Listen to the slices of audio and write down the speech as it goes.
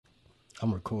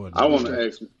I'm recording I it want now. to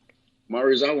ask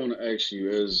Maurice. I want to ask you,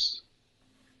 as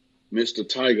Mr.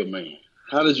 Tiger Man,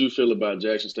 how did you feel about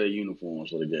Jackson State uniforms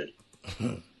for the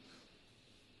game?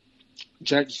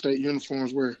 Jackson State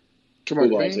uniforms were. Come on,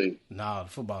 Football man. team. Nah, the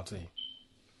football team.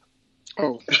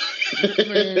 Oh,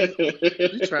 man,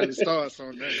 you trying to start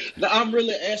something? No, I'm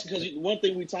really asking because one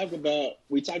thing we talk about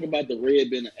the red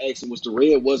being an accent, was the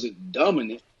red wasn't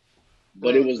dominant,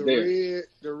 but it was there.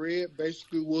 The red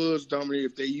basically was dominant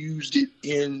if they used it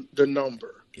in the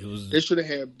number. They should have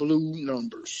had blue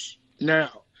numbers.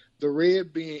 Now, the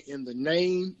red being in the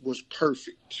name was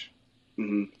perfect.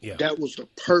 Mm-hmm. Yeah. That was the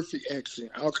perfect accent.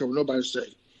 I don't care what nobody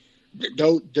say.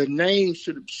 The name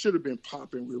should have been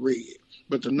popping with red,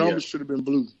 but the numbers should have been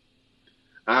blue.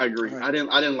 I agree. Right. I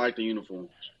didn't like the uniform.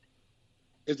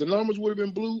 If the numbers would have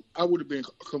been blue, I would have been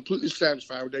completely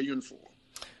satisfied with that uniform.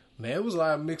 Man, it was a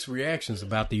lot of mixed reactions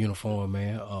about the uniform,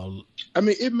 man. I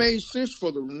mean, it made sense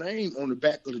for the name on the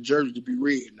back of the jersey to be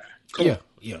red now.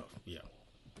 Yeah.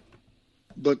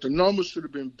 But the numbers should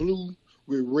have been blue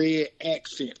with red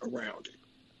accent around it.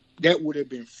 That would have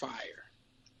been fire.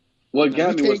 What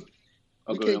got me was...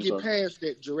 We can't get past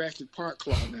that Jurassic Park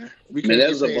claw now. Man,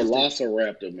 that's a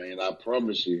velociraptor, man. I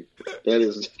promise you. That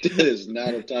is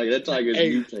not a tiger. That tiger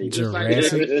is mutated.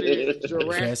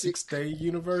 Jurassic State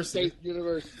University.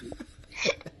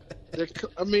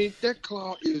 That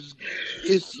claw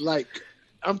it's like,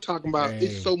 I'm talking about,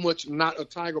 it's so much not a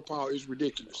tiger paw, it's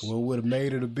ridiculous. What would have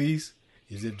made it a beast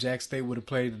is if Jack State would have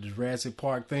played the Jurassic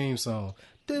Park theme song.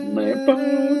 No.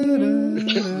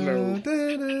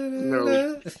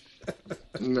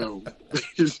 No,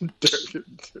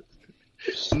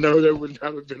 that would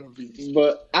not have been a beast.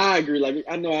 But I agree. Like,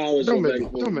 I know I always don't go make, back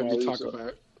and forth. Don't make me talk about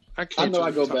it. I know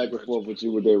I go back and forth with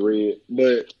you with that red,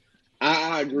 but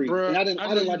I agree. Bruh, and I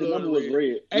didn't like the number was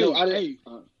red. Hey, no, I didn't.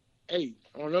 Hey,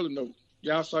 on another note,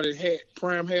 y'all saw that hat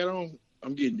Prime had on?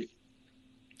 I'm getting it.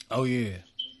 Oh yeah.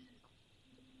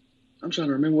 I'm trying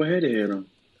to remember what hat he had on.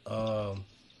 I'm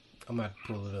about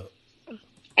to pull it up.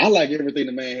 I like everything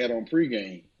the man had on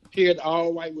pregame. He had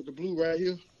all white with the blue right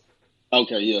here.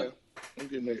 Okay, yeah. I'm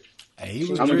getting that. Hey, he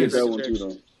was I'm gonna dressed. get that one too,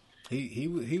 though.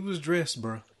 He was dressed,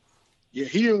 bro. Yeah,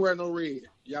 he didn't wear no red.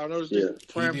 Y'all noticed that?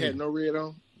 Prime He had no red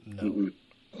on. No. Mm-mm.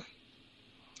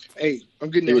 Hey, I'm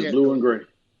getting It that was hat. blue and gray.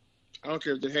 I don't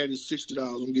care if the hat is $60.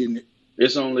 I'm getting it.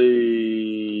 It's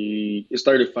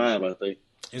 $35, I think.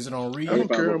 Is it on Reed? I don't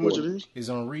care how much it is. Is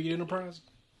it on Reed Enterprise?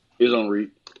 It's on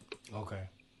Reed. Okay.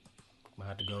 I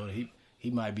have to go.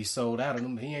 He might be sold out of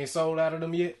them. He ain't sold out of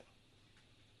them yet.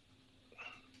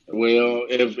 Well,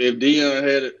 if Deion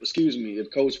had it,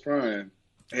 if Coach Prime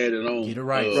had it on, Get it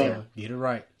right, son. Get it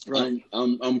right.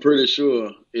 I'm pretty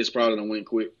sure it's probably gonna win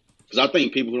quick. Because I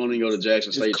think people who don't even go to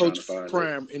Jackson State trying to find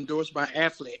Prime endorsed by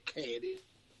Affleck had it.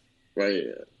 Right.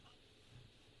 Yeah.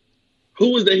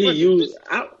 Who was that he used?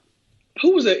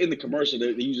 Who was that in the commercial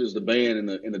that he uses the band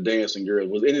and the dancing girls?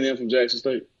 Was any of them from Jackson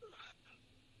State?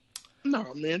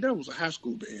 No, man, that was a high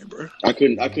school band, bro. I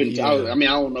couldn't. Yeah. I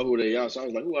don't know who they are. So I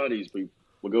was like, who are these people?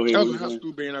 Well, go ahead. That was a high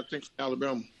school band, I think, from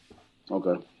Alabama.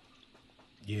 Okay.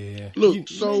 Yeah. Look, Nick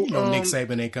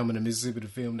Saban ain't coming to Mississippi to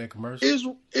film that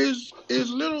commercial. Is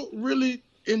Little really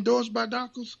endorsed by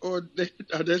doctors, or that's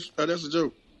a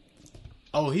joke?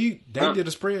 Oh, they did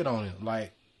a spread on him.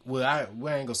 Like, we ain't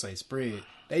gonna say spread.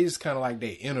 They just kind of like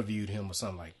they interviewed him or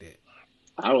something like that.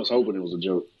 I was hoping it was a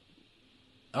joke.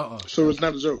 So it's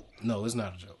not a joke. No, it's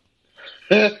not a joke.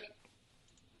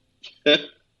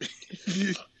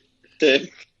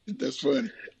 That's funny.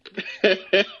 Hey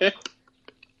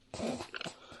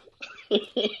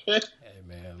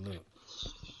man, look.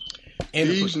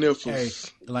 These nipples. Hey,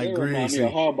 like They Greg remind me said.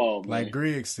 of Harbaugh, man. Like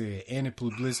Greg said, any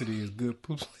publicity is good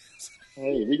publicity.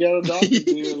 Hey, he got a doctor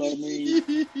deal. I mean,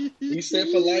 he's set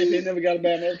for life. He never got to buy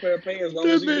another pair of pants. As long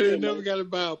That as he man can, never got to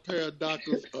buy a pair of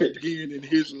doctors again in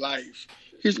his life.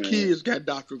 His kids got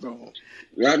doctors on.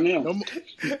 Right now. No more,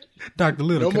 Dr.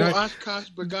 Little, no more Oshkosh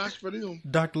Bagosh for them.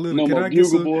 Dr. Little, No can more I get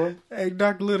Bugle some? Boy. Hey,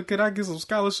 Dr. Little, can I get some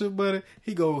scholarship money?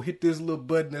 He go hit this little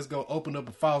button that's gonna open up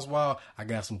a false wall. I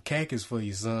got some khakis for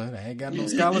you, son. I ain't got no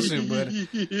scholarship money.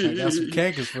 I got some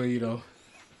khakis for you though.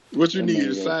 What you need?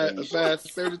 A size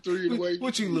 33 in the way?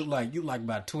 What you look like? You like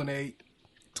about 28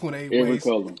 Every waist.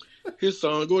 color. His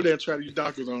son, go there and try to get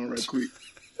doctors on right quick.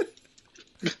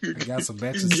 I got some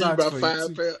matching Give you socks about for 5 you.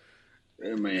 Too. pair.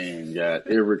 That man got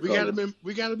every color.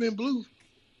 We got him in blue.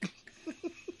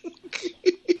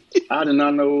 I did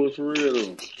not know it was for real,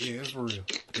 though. Yeah, it's for real.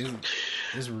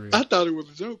 It's real. I thought it was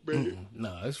a joke, man.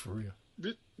 No, it's for real.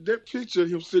 That picture of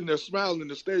him sitting there smiling in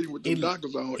the stadium with the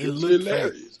doctors on, It it's looked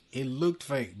hilarious. fake. It looked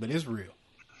fake, but it's real.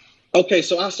 Okay,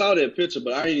 so I saw that picture,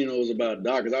 but I didn't even know it was about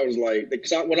Doc. Because I was like,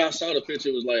 when I saw the picture,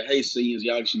 it was like, "Hey, scenes,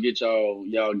 y'all should get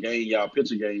y'all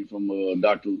picture game from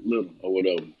Dr. Little or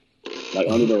whatever, like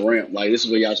under the ramp. Like this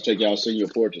is where y'all should take y'all senior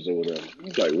portraits or whatever." I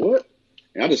was like, "What?"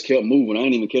 And I just kept moving. I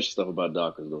didn't even catch stuff about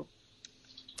doctors though.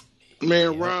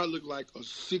 Man, Rod looked like a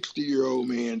 60-year-old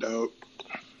man, dog.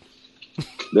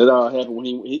 That all happened when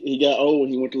he got old when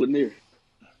he went to Lanier.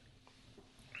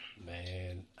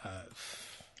 Man,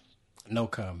 no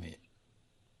comment.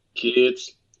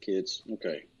 Kids.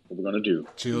 Okay, what we're gonna do?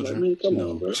 Children. Like, come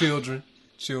on, bro. Children.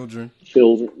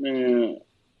 Man,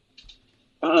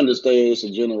 I understand it's a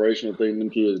generational thing.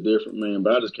 Them kids different, man.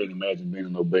 But I just can't imagine being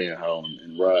in no band hall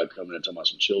and Rod coming and talking about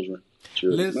some children.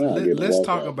 Let's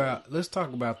talk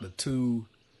about the two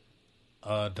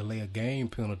delay of game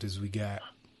penalties we got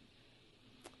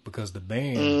because the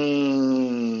band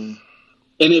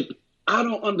I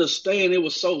don't understand. It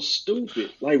was so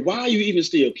stupid. Like, why are you even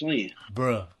still playing,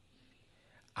 bruh?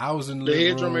 I was in the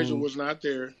head drum major was not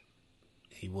there.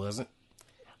 He wasn't.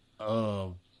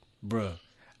 Bruh.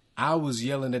 I was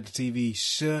yelling at the TV,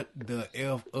 "Shut the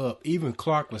F up." Even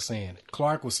Clark was saying it.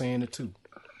 Clark was saying it too.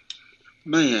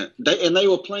 Man, they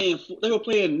were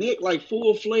playing Nick like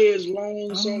full-fledged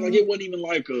long song. Like it wasn't even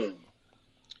like a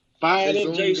fired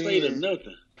up J State or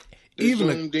nothing. They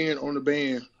zoomed in on the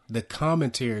band. The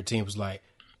commentary team was like,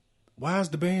 "Why is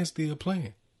the band still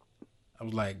playing?" I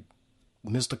was like,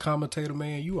 "Mr. Commentator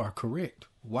man, you are correct.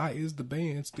 Why is the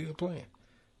band still playing?"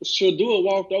 Shadua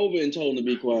walked over and told him to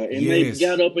be quiet, and they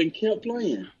got up and kept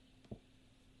playing.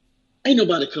 Ain't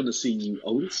nobody come to see you,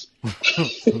 Otis.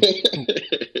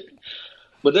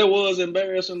 But that was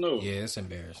embarrassing, though. Yeah, it's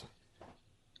embarrassing.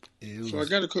 So I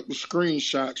got a couple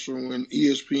screenshots from when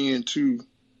ESPN2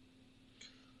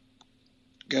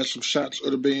 got some shots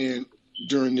of the band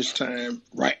during this time,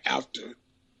 right after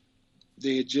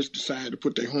they had just decided to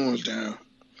put their horns down.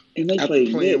 And they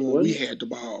played Nick when we had the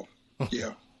ball.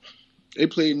 Yeah. They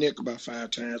played Nick about 5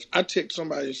 times. I text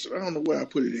somebody, I don't know where I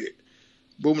put it at.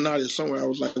 Boominati somewhere. I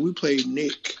was like, we played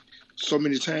Nick so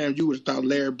many times, you would have thought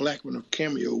Larry Blackman of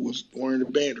Cameo was one of the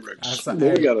band directors.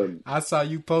 I saw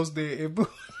you post it.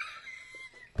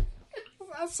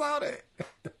 I saw that.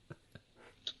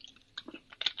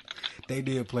 They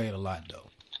did play it a lot, though.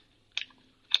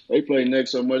 They played Nick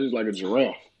so much, it's like a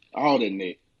giraffe. All that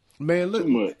Nick. Man,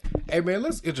 look. Hey, man,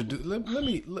 let's introduce.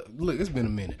 Look, it's been a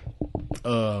minute.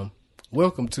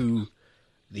 Welcome to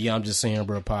the I'm Just Saying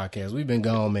Bro podcast. We've been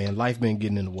gone, man. Life been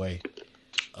getting in the way.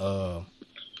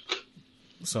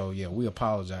 So yeah, we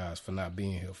apologize for not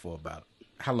being here for about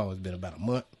how long? It's been about a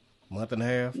month and a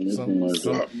half,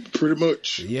 something. Pretty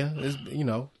much. Yeah, it's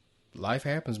life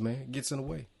happens, man. It gets in the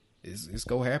way. It's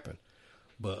gonna happen.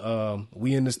 But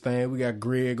we in this thing. We got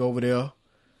Greg over there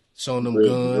showing them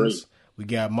guns. We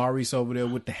got Maurice over there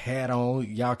with the hat on.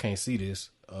 Y'all can't see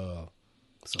this. So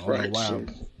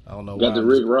I don't know why. Got the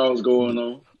Rick Ross going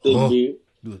on.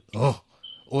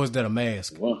 Or is that a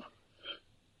mask? Wow.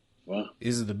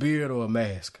 Is it a beard or a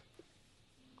mask?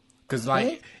 Because,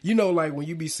 like, like when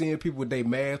you be seeing people with their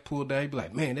mask pulled down, you be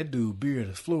like, man, that dude beard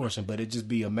is flourishing, but it just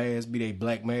be a mask, be they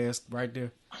black mask right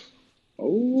there.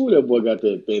 Oh, that boy got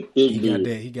that thick beard.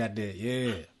 He got that,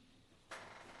 yeah.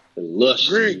 The lush.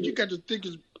 Greg, you got the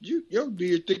thickest, your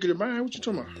beard thicker than mine. What you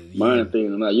talking about? Yeah. Mine thicker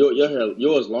than mine. Your hair,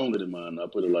 yours longer than mine. I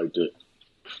put it like that.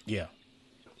 Yeah.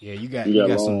 Yeah, you got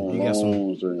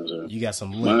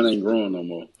some. Mine ain't growing no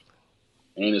more.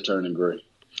 And it's turning gray.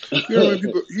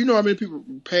 You know how many people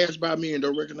pass by me and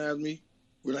don't recognize me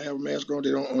when I have a mask on?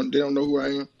 They don't know who I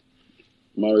am.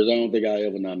 Maurice, I don't think I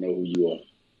ever not know who you are.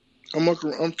 I'm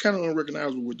kind of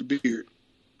unrecognizable with the beard.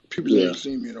 People haven't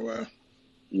seen me in a while.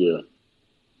 Yeah.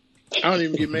 I don't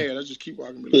even get mad. I just keep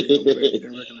walking. Like,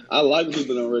 I like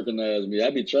people don't recognize me. I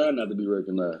be trying not to be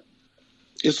recognized.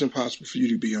 It's impossible for you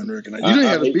to be unrecognized. You didn't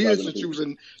have a beard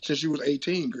since you was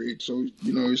 18, Greg. So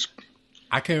it's.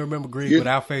 I can't remember Greg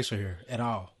without facial hair at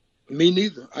all. Me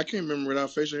neither. I can't remember without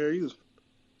facial hair either.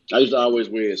 I used to always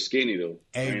wear it skinny though.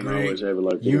 Hey, Greg,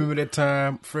 you remember that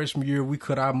time freshman year we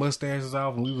cut our mustaches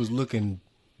off and we was looking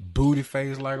booty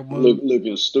faced like a mother?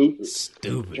 Looking stupid.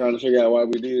 Trying to figure out why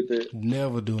we did that.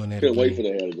 Never doing that Couldn't wait for the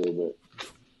hair to go back.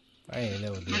 I ain't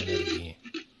never doing that again.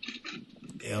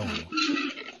 Ever.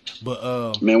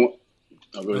 But man,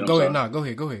 go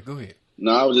ahead.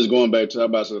 No, I was just going back to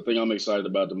the thing I'm excited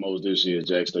about the most this year is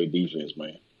Jack State defense,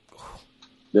 man.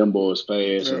 Them boys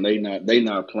fast and they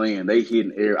not playing. They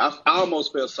hitting air. I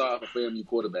almost felt sorry for FAMU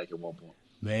quarterback at one point.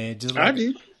 Man, I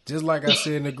did. Just like I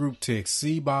said in the group text,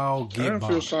 see ball, get ball. I didn't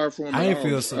feel sorry for him. I didn't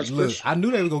feel sorry. Look, I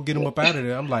knew they were gonna get him up out of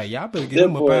there. I'm like, y'all better get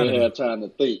him up out of there. Had time to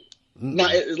think. Now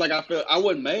it's like I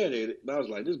wasn't mad at it, but I was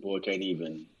like, this boy can't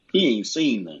even He ain't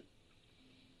seen that.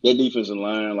 That defensive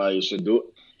line, like, should do it.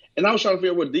 And I was trying to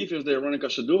figure out what defense they're running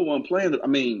because Shador wasn't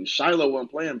playing. Shiloh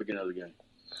wasn't playing at the beginning of the game.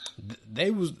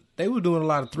 They were doing a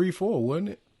lot of 3-4, wasn't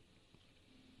it?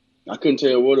 I couldn't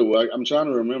tell what it was. I'm trying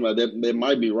to remember. That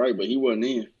might be right, but he wasn't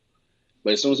in.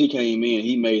 But as soon as he came in,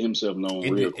 he made himself known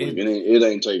real quick. It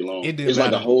ain't take long. It's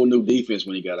like a whole new defense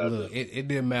when he got out there. It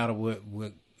didn't matter what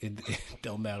it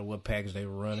don't matter what package they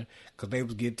were running because they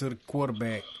was getting to the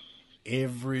quarterback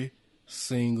every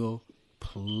single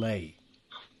play.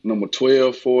 Number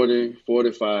 12, 40,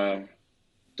 45,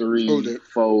 3,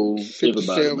 4,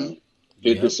 everybody, man.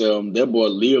 57. Yep. That boy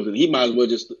lived, and he might as well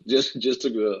just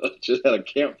had a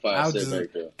campfire set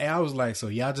back there. And I was like, so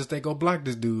y'all just ain't gonna block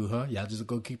this dude, huh? Y'all just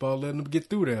gonna keep on letting him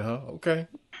get through there, huh? Okay.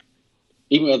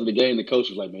 Even after the game, the coach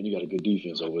was like, "Man, you got a good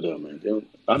defense over there, man."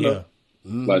 I know. Yeah.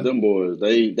 Mm-hmm. Like them boys,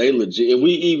 they legit. If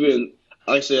we even,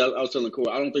 like I said, I was telling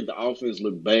Corey, I don't think the offense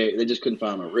looked bad. They just couldn't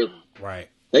find a rhythm. Right.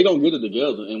 They gonna get it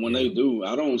together, and when they do,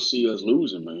 I don't see us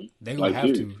losing, man. They gonna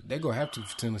have to. They gonna have to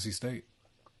for Tennessee State.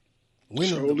 When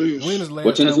is last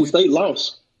but Tennessee State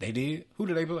lost. They did? Who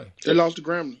did they play? They lost to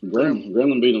Grambling.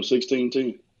 Grambling beat them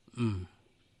 16-10.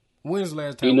 When is the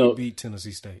last time we beat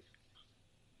Tennessee State?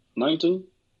 19.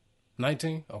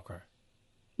 19? Okay.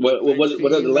 What was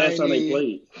the last time they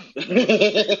played?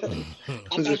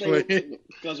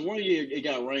 Because one year it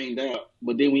got rained out,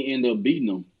 but then we ended up beating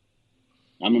them.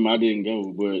 I remember I didn't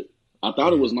go, but I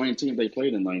thought it was 19 they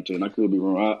played in 19. I could be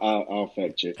wrong. I'll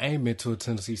fact check. I ain't been to a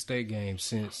Tennessee State game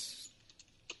since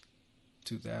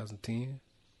 2010.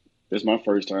 It's my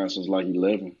first time since like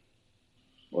 11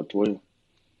 or 12.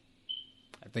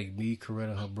 I think me,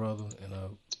 Coretta, her brother, and her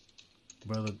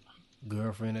brother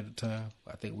girlfriend at the time.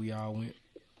 I think we all went.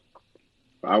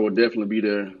 I would definitely be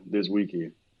there this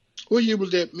weekend. What year was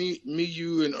that? Me,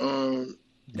 you, and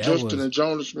Justin and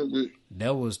Jonas went with?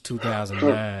 That was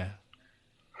 2009.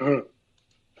 That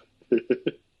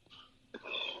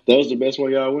was the best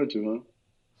one y'all went to, huh?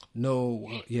 No,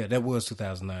 yeah, that was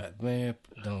 2009. Man,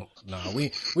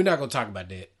 we're not gonna talk about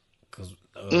that because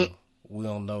we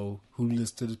don't know who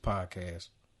listens to this podcast.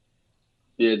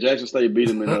 Yeah, Jackson State beat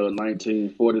them in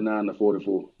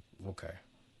 49-44. Okay.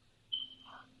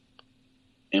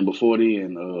 And before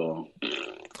then,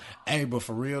 hey, but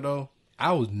for real though,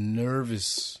 I was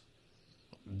nervous.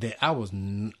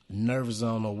 Nervous. I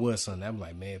don't know what, son. I'm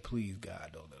like, man, please,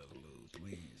 God, don't let us lose,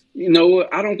 please. You know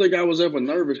what? I don't think I was ever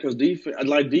nervous because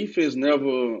defense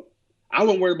never. I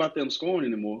wasn't worried about them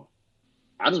scoring anymore.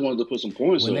 I just wanted to put some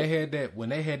points when up. They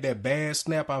had that bad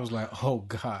snap, I was like, oh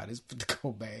God, it's going to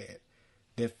go bad.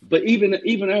 But even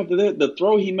after that, the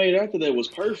throw he made after that was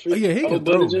perfect. Oh, yeah, he can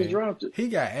throw, just dropped it. He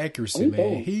got accuracy,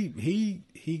 man. He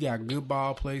got good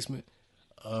ball placement.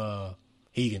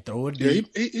 He can throw it deep.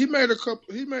 Yeah, he made a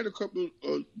couple. He made a couple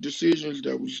of decisions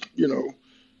that was,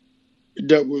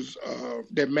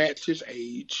 that matched his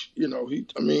age. This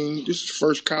is his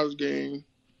first college game.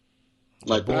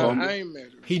 Like I ain't mad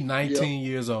at him. He 19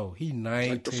 years old. He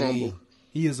 19. Like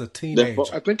he is a teenager.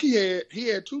 I think he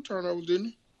had 2 turnovers, didn't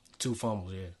he? 2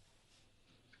 fumbles, yeah.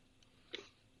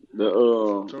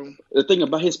 The thing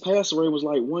about his passer rate was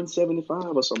like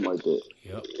 175 or something like that.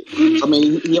 Yep.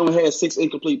 He only had 6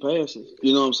 incomplete passes.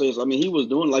 You know what I'm saying? So, he was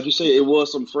doing, like you said, it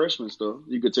was some freshman stuff.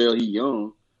 You could tell he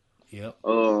young. Yep.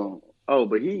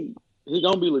 But he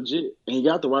gonna be legit, and he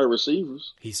got the right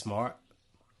receivers. He's smart.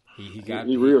 He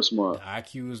real smart. The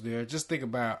IQ is there. Just think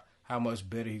about how much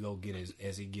better he gonna get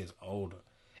as he gets older.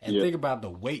 And think about the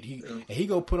weight he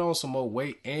gonna put on some more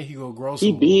weight, and he gonna grow some.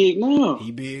 He big now.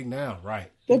 He big now, right?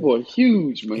 That boy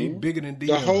huge, man. He bigger than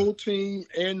Dion. The whole team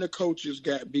and the coaches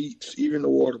got beats, even the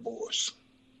water boys.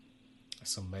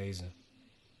 That's amazing.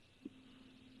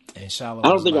 And Shiloh, I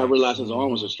don't think I realized his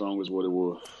arm was as strong as what it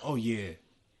was. Oh yeah.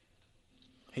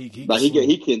 He can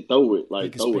throw it,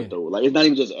 like throw it. Like it's not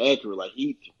even just accurate. Like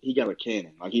he got a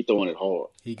cannon. Like he throwing it hard.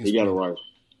 He got a rifle.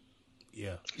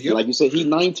 Yeah. Yep. Like you said, he's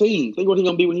 19. Think what he's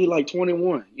gonna be when he's like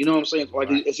 21. You know what I'm saying? Like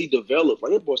as he develops,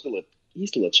 like that boy's he's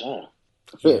still a child.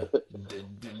 Yeah.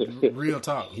 Real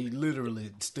talk. He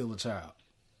literally still a child.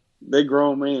 That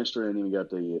grown man straight ain't even got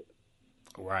there yet.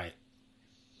 Right.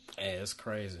 Yeah, it's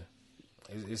crazy.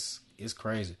 It's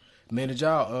crazy. Man, did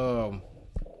y'all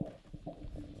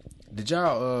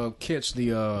catch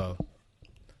the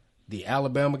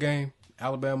Alabama game?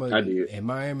 Alabama and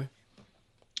Miami?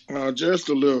 Just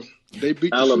a little. They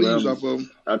beat the sleeves off of them.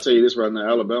 I'll tell you this right now,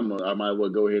 Alabama, I might well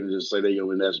go ahead and just say they go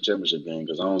win the national championship game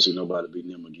because I don't see nobody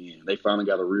beating them again. They finally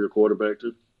got a real quarterback,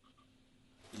 too.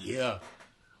 Yeah.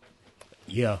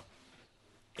 Yeah.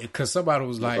 Because somebody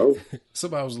was like,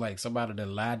 somebody that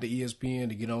lied to ESPN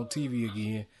to get on TV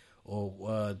again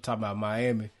or talking about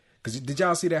Miami Cause did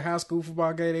y'all see that high school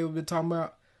football game they been talking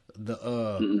about?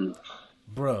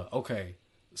 Bruh, okay.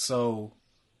 So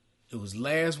it was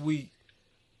last week.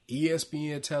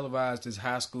 ESPN televised this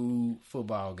high school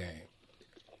football game,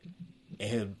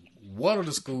 and one of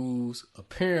the schools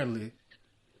apparently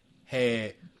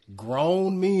had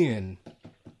grown men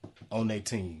on their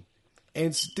team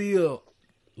and still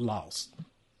lost.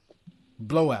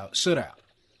 Blowout, shutout.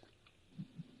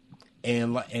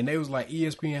 And they was like,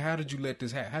 ESPN, how did you let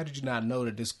this happen? How did you not know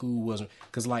that this school wasn't?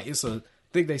 Because like I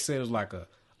think they said it was like a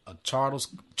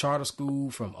charter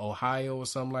school from Ohio or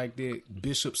something like that,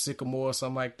 Bishop Sycamore or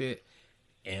something like that.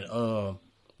 And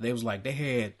they was like they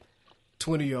had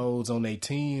 20-year-olds on their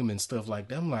team and stuff like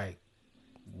that. I'm like,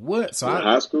 what? So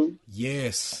high school?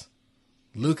 Yes.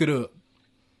 Look it up.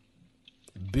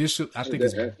 Bishop, I think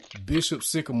it's Bishop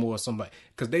Sycamore or somebody,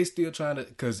 because they still trying to,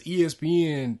 because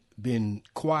ESPN been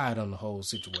quiet on the whole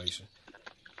situation,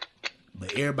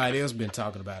 but everybody else been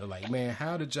talking about it. Like, man,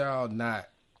 how did y'all not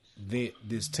vet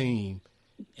this team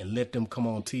and let them come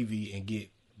on TV and get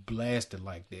blasted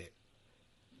like that?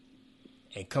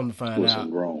 And come to find out,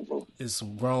 it's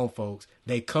some grown folks.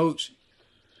 They coach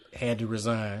had to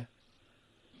resign,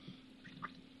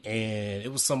 and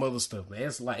it was some other stuff. Man,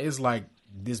 it's like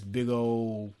this big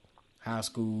old high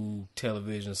school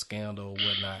television scandal or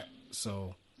whatnot.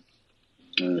 So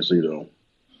I see though.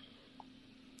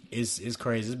 It's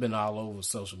crazy. It's been all over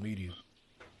social media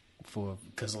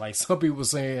because like some people were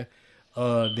saying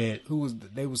that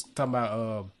they was talking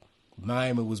about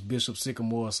Miami was Bishop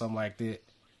Sycamore or something like that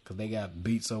because they got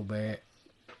beat so bad.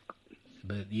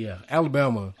 But yeah,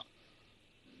 Alabama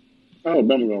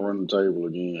gonna run the table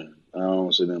again. I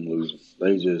don't see them losing.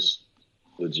 They just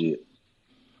legit.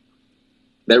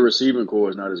 Their receiving core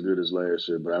is not as good as last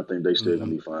year, but I think they still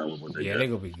gonna be fine with what they got. Yeah, they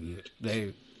gonna be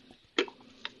good.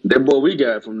 That boy we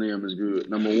got from them is good.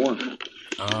 Number one.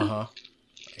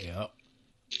 Yep.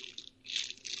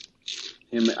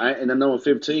 And I know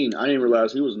 15, I didn't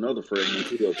realize he was another freshman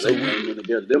too. So they came in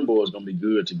together. Them boys gonna be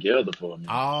good together for me.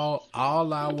 All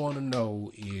I want to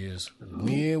know is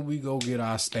when we go get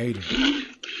our stadium.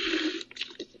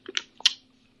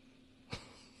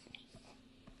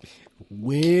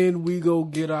 When we go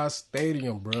get our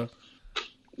stadium, bro.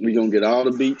 We gonna get all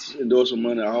the Beats endorsement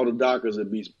money, all the Dockers that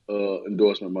Beats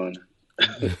endorsement money.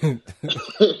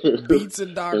 Beats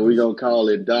and Dockers. And we gonna call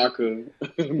it Docker,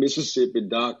 Mississippi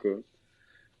Docker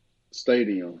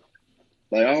Stadium.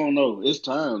 Like, I don't know. It's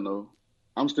time though.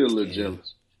 I'm still a little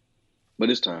jealous. But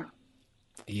it's time.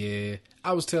 Yeah.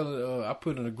 I was telling I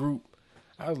put in a group,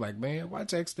 I was like, man, why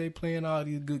Jackson State playing all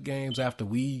these good games after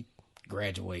we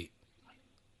graduate?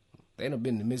 They done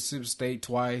been to Mississippi State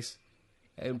twice.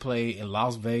 They done played in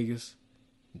Las Vegas.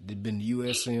 They've been to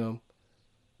USM.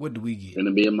 What do we get?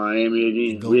 Gonna be in Miami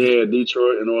again. We had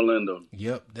Detroit and Orlando.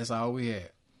 Yep, that's all we had.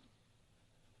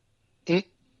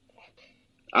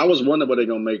 I was wondering why they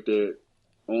gonna make that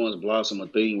Orange Blossom a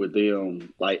thing with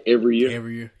them like every year.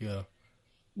 Every year, yeah.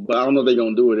 But I don't know if they're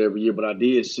gonna do it every year. But I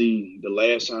did see the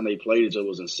last time they played each other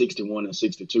was in 61 and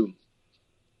 62.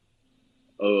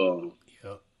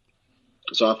 Yep.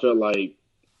 So I felt like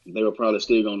they were probably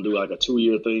still gonna do like a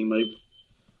 2-year thing maybe.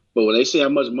 But when they see how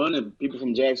much money people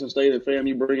from Jackson State and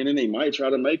FAMU bringing in, they might try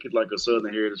to make it like a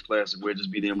Southern Heritage Classic where it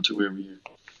just be them two every year.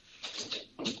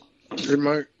 They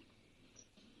might.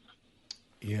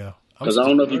 Yeah. Because I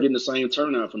don't know if you're getting the same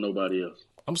turnout from nobody else.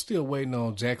 I'm still waiting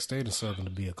on Jack State and Southern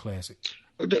to be a classic.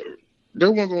 They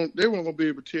weren't gonna be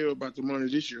able to tell about the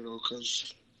money this year though,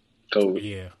 because COVID.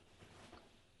 Yeah.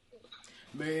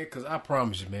 Man, because I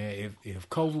promise you, man, if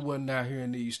COVID wasn't out here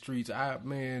in these streets,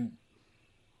 me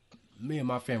and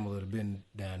my family would have been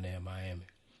down there in Miami.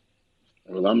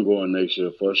 Well, I'm going next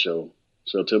year for sure.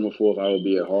 September 4th, I will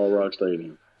be at Hard Rock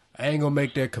Stadium. I ain't gonna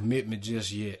make that commitment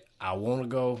just yet. I want to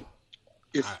go.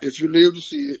 If you live to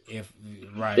see it. If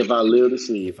I live to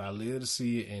see it. If I live to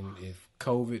see it, and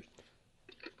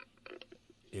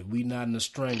if we not in the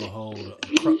stranglehold of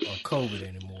COVID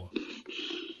anymore.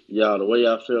 Y'all, the way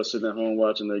I felt sitting at home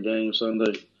watching that game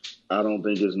Sunday, I don't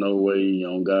think there's no way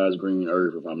on God's green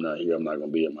earth if I'm not here, I'm not going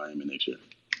to be at Miami next year.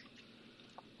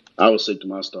 I was sick to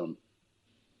my stomach.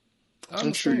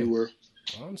 I'm sure you were.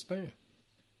 I understand.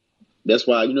 That's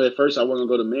why, at first I wasn't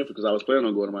going to go to Memphis because I was planning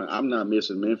on going to Miami. I'm not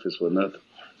missing Memphis for nothing.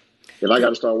 If I got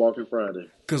to start walking Friday.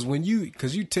 Because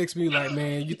you text me like,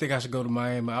 man, you think I should go to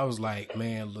Miami? I was like,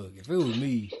 man, look, if it was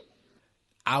me,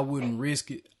 I wouldn't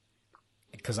risk it.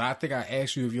 Because I think I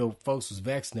asked you if your folks was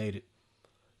vaccinated.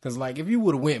 Because, like, if you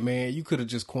would have went, man, you could have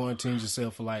just quarantined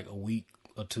yourself for, like, a week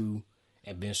or two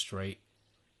and been straight.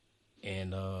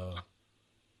 And,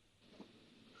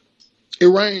 It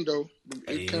rained though.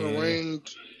 It kind of rained.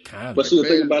 But see, the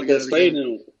thing about that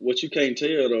stadium, what you can't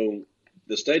tell though,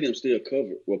 the stadium's still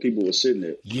covered where people were sitting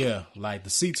at. Yeah, like the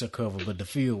seats are covered, but the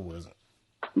field wasn't.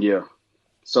 Yeah.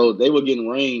 So they were getting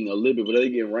rain a little bit, but they were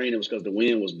getting rain. It was because the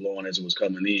wind was blowing as it was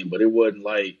coming in. But it wasn't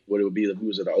like what it would be if we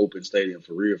was at an open stadium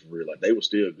for real, for real. Like, they were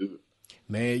still good.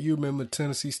 Man, you remember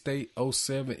Tennessee State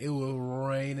 07? It was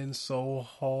raining so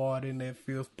hard in that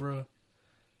fifth, bro.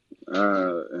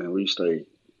 And we stayed.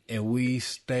 And we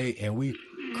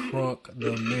crunk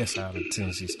the mess out of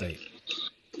Tennessee State.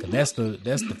 Cause that's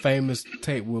the famous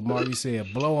tape where Marty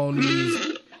said, "Blow on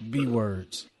these B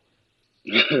words."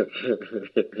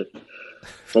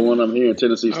 From what I'm hearing,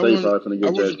 Tennessee State probably going to get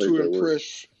I wasn't too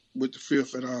impressed with the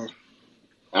fifth at all.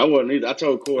 I wasn't either. I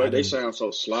told Corey they sound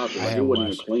so sloppy. Like it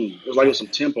wasn't even clean. It was like some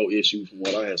tempo issues from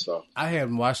what I had saw. I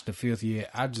haven't watched the fifth yet.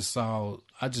 I just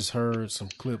heard some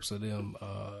clips of them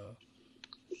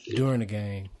during the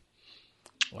game.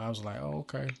 I was like, oh,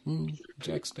 okay.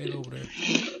 Jack State over there.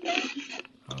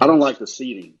 I don't like the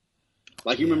seating.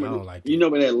 Like, you remember, like you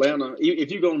know, in Atlanta,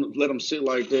 if you're going to let them sit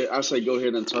like that, I say go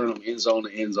ahead and turn them end zone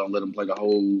to end zone. Let them play the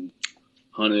whole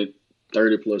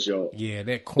 130-plus yards. Yeah,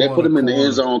 that corner. They put them in the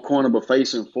end zone corner, but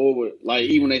facing forward, like,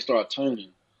 even when they start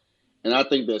turning. And I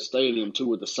think that stadium, too,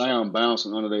 with the sound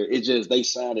bouncing under there, they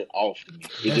sounded off to me.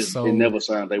 It never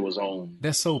sounded they was on.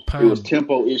 That's so pounding. It was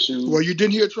tempo issues. Well, you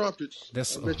didn't hear trumpets. I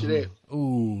bet you that.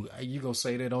 Ooh, you going to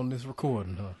say that on this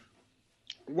recording, huh?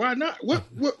 Why not? What?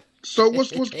 So what's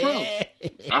the problem?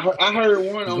 I heard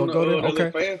one on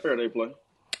the fanfare they play.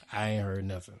 I ain't heard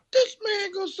nothing. This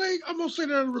man gonna say, I'm gonna say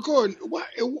that on the recording.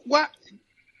 Why?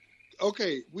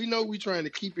 Okay, we know we trying to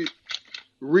keep it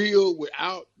real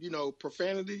without,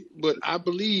 profanity, but I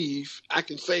believe I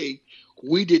can say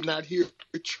we did not hear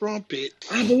a trumpet.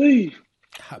 I believe.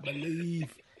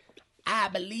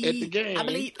 At the game. I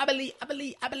believe.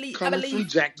 Coming from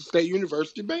Jackson State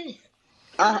University band.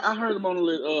 I heard them on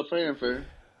the fanfare.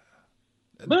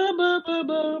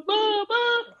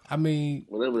 I mean,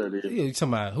 whatever that is. Yeah, you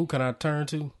talking about who can I turn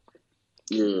to?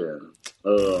 Yeah.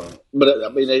 But I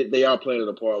mean, they are playing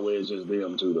the part where it's just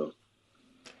them too, though.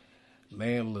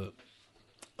 Man, look.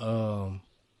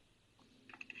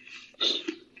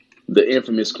 The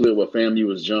infamous clip where FAMU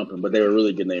was jumping, but they were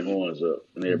really getting their horns up,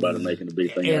 and everybody making the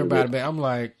big thing. Everybody, man, I'm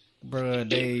like, bro,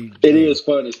 it is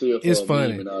funny still. It's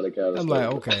funny. And all that kind of I'm stuff. like,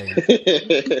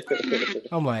 okay.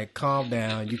 I'm like, calm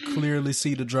down. You clearly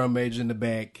see the drum major in the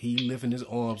back. He lifting his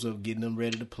arms up, getting them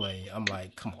ready to play. I'm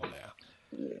like, come on now.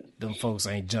 Yeah. Them folks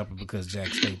ain't jumping because Jack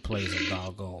State plays a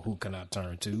doggone who can I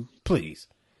turn to? Please.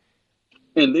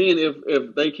 And then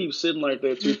if they keep sitting like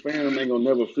that, too, fans ain't gonna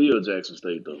never feel Jackson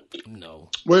State though. No.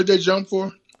 Where did they jump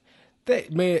for?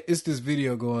 Man, it's this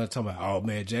video going talking about, oh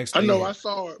man, Jackson State. I know, I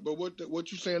saw it, but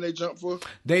what you saying they jumped for?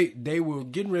 They were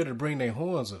getting ready to bring their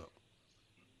horns up.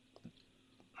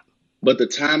 But the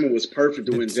timing was perfect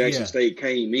when Jackson State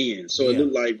came in. So it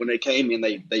looked like when they came in,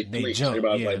 they flinched. Jumped.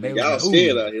 Everybody was like, y'all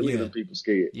scared out here. Look at them people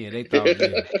scared. Yeah, they thought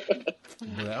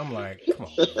But I'm like, come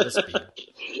on, let's be.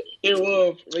 It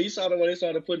was. You saw the way they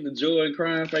started putting the joy and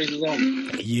crying faces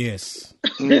on. Yes.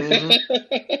 Mm-hmm.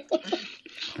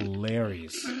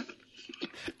 Hilarious.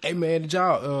 Hey man, did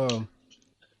y'all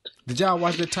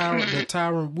watch that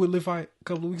Tyron Woodley fight a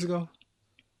couple of weeks ago?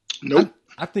 Nope.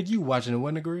 I think you watching it,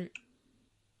 wasn't it, Greg?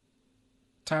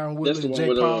 Tyron Woodley,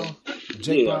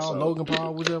 Jake Paul, Logan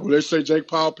Paul, whichever. Well, let's say Jake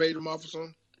Paul paid him off or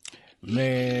something.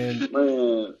 Man,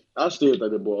 I still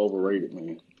think that boy overrated,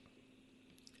 man.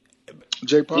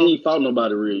 Jake Paul? He ain't fought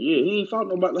nobody real. Yeah, he ain't fought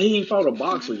nobody. He ain't fought a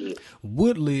boxer yet.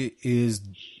 Woodley is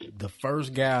the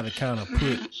first guy to kind of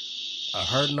put a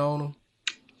hurting on him.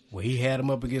 Where he had him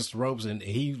up against the ropes and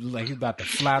he was about to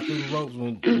fly through the ropes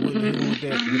when Woodley with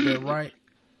that right.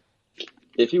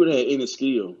 If he would have had any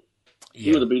skill,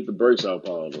 he would have beat the brakes out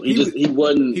Paul. He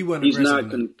wasn't. He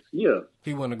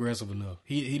wasn't aggressive enough.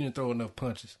 He didn't throw enough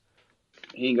punches.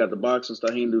 He ain't got the boxing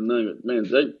style. He ain't do nothing. Man,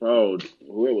 Jake Paul,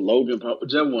 whoever, Logan Paul,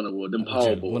 whichever one it was, them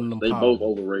Paul boys, they both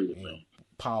overrated, man.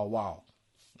 Paul Wall.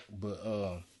 But,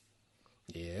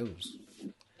 it was.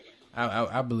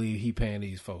 I believe he paying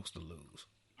these folks to lose.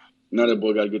 Now that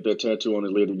boy got to get that tattoo on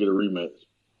his leg to get a rematch.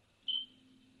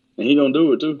 And he gonna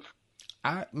do it, too.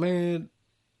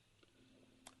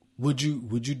 Would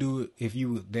you do it if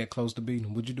you were that close to beating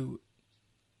him? Would you do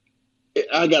it?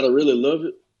 I got to really love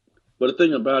it. But the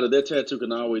thing about it, that tattoo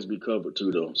can always be covered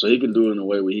too, though. So he can do it in a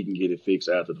way where he can get it fixed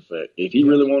after the fact. If he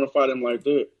really want to fight him like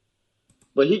that.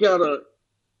 But he got to,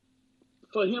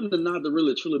 for him to not to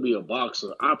really truly be a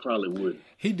boxer, I probably wouldn't.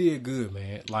 He did good,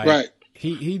 man. Like, right.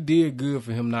 He did good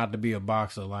for him not to be a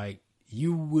boxer. Like,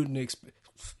 you wouldn't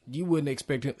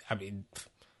expect him. I mean,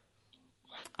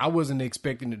 I wasn't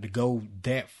expecting it to go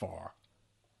that far,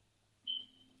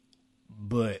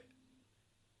 but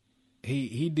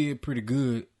he did pretty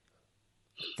good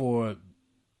for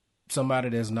somebody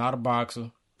that's not a boxer,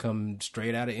 come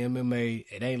straight out of MMA.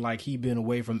 It ain't like he been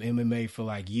away from MMA for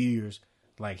like years.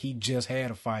 Like he just had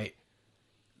a fight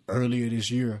earlier this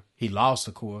year. He lost,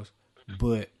 of course,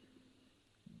 but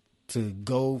to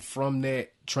go from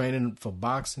that training for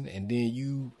boxing and then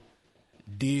you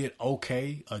did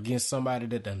okay against somebody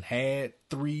that done had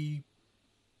 3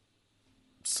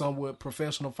 somewhat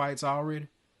professional fights already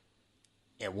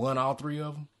and won all 3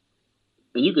 of them.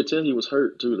 And you could tell he was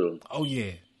hurt too, though. Oh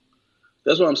yeah,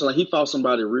 that's what I'm saying. Like, he fought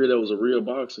somebody real that was a real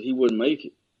boxer. He wouldn't make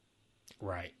it.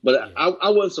 right. But yeah. I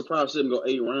wasn't surprised to see him go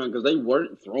 8 rounds because they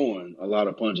weren't throwing a lot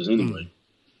of punches anyway.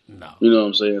 No, you know what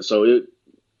I'm saying. So if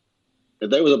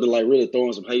they was up there like really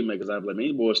throwing some haymakers, I'd be like, man,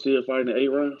 these boys still fighting in 8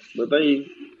 rounds. But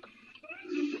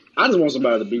I just want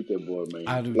somebody to beat that boy, man.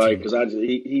 I do like too. because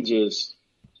he just.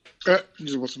 You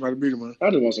just want somebody to beat him, man.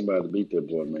 I just want somebody to beat that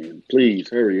boy, man. Please,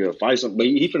 hurry up. Fight some. But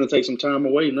he finna take some time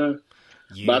away now.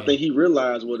 Yeah. But I think he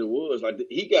realized what it was. Like,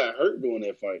 he got hurt during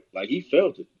that fight. Like, he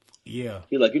felt it. Yeah.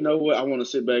 He's like, you know what? I want to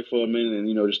sit back for a minute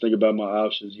and, just think about my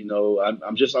options.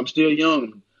 I'm still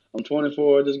young. I'm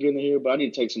 24, just getting here, but I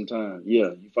need to take some time.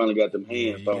 Yeah, you finally got them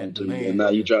hands thrown to you, and now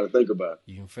you trying to think about it.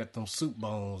 You can fit them soup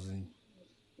bones.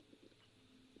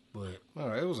 But,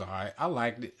 it was all right. I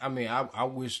liked it. I mean, I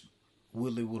wish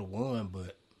Woodley would have won,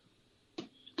 but.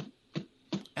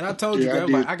 And I told you,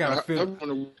 I got a feeling. I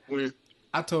want to win.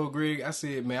 I told Greg, I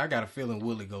said, man, I got a feeling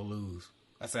Woodley go lose.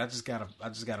 I said, I just got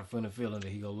a funny feeling that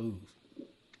he go lose.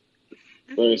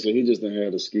 Like I said, he just didn't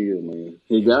have the skill, man.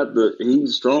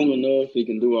 He's strong enough, he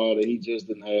can do all that. He just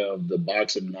didn't have the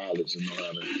boxing knowledge to know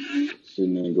how to sit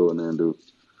in there and go in there and do.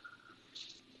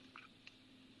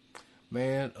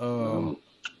 Man,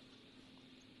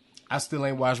 I still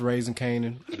ain't watched Raising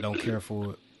Kanan. I don't care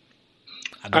for it.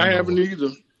 I haven't either.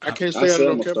 I can't say I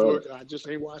don't care for it. I just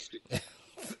ain't watched it.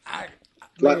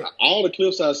 All the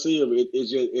clips I see of it,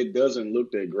 it doesn't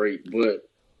look that great. But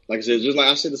like I said, just like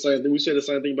I said the same thing. We said the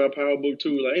same thing about Power Book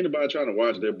 2. Like, ain't nobody trying to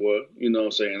watch that boy. You know what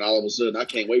I'm saying? All of a sudden, I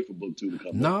can't wait for Book 2 to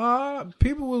come. Nah,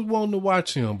 people was wanting to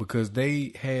watch him because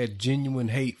they had genuine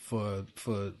hate for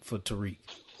Tariq.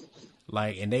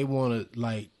 Like, and they want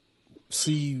to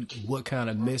see what kind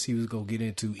of mess he was gonna get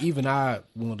into. Even I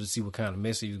wanted to see what kind of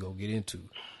mess he was gonna get into.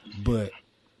 But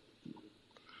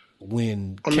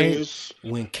when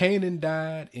Kanan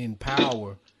died in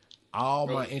Power, all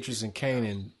my interest in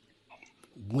Kanan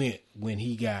went when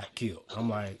he got killed. I'm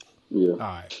like, yeah, all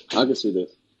right. I can see that.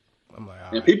 I'm like, all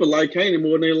and right. People like Kanan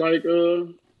more than they like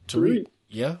Tariq.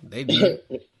 Yeah, they did.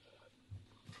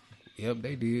 Yep,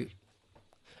 they did.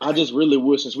 I just really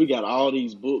wish, since we got all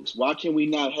these books, why can we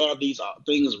not have these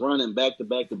things running back to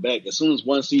back to back? As soon as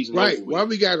one season, right? Over why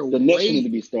we got to the next one need to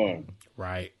be starting,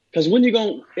 right? Because when you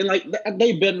go and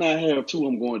they better not have 2 of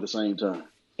them going at the same time.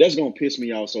 That's gonna piss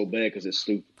me off so bad because it's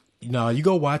stupid. No, you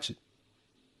go watch it.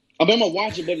 I mean, I'm gonna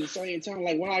watch it, but at the same time,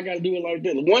 like, why I gotta do it like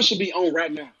that? One should be on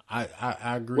right now. I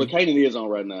agree. Well, Kanan is on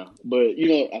right now, but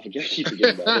I keep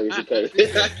forgetting about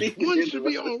it. One should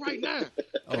be on right now.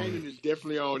 Kanan is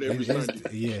definitely on every Sunday.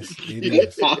 Yes, it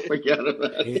is. I forgot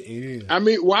about it. It is. I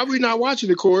mean, why are we not watching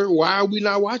it, Corey? Why are we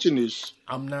not watching this?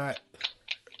 I'm not.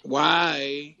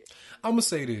 Why? I'm gonna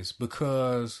say this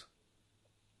because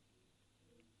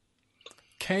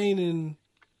Kanan,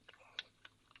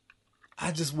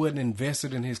 I just wasn't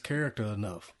invested in his character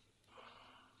enough.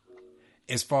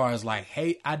 As far as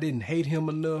I didn't hate him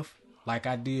enough like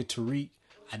I did Tariq.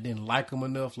 I didn't like him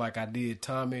enough like I did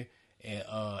Tommy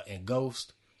and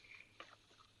Ghost.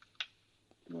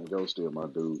 Man, Ghost still my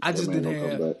dude. I just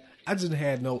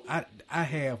had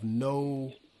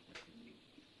no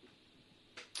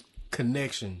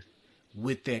connection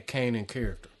with that Kanan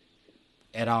character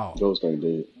at all. Ghost ain't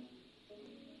dead.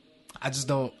 I just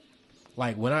don't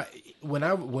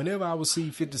whenever I would see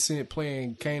 50 Cent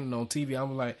playing Kanan on TV,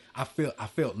 I'm like, I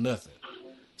felt nothing.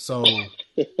 So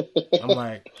I'm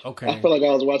like, okay. I feel like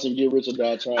I was watching Get Rich or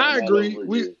Die Trying. I agree.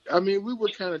 We were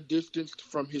kind of distanced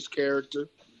from his character,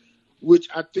 which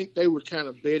I think they were kind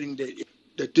of betting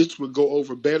that this would go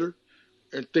over better,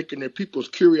 and thinking that people's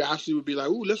curiosity would be like,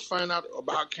 "Ooh, let's find out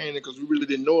about Kanan," because we really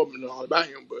didn't know him and all about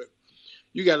him. But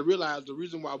you got to realize the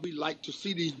reason why we like to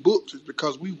see these books is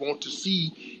because we want to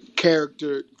see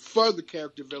further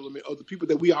character development of the people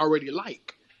that we already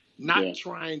like, not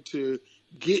trying to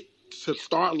get to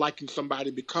start liking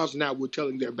somebody because now we're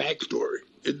telling their backstory.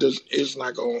 It's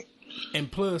not going.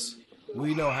 And plus,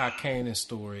 we know how Kanan's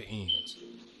story ends.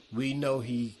 We know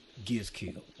he gets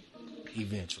killed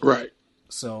eventually. Right.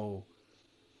 So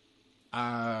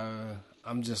I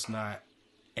I'm just not.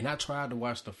 And I tried to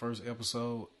watch the first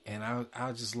episode, and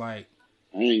I just like.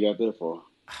 I ain't got that far.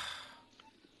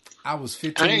 I was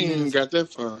 15 I ain't minutes. even got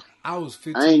that far. I was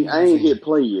 15 I minutes ain't in. hit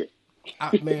play yet.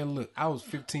 Man, look, I was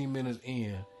 15 minutes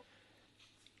in.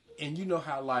 And you know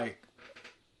how, like,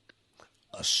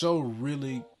 a show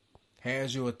really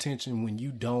has your attention when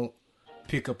you don't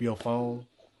pick up your phone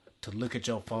to look at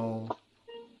your phone.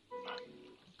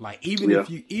 Like, even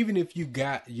if you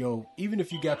got your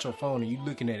phone and you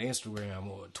looking at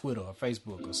Instagram or Twitter or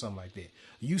Facebook or something like that,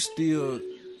 you still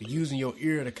using your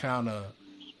ear to kind of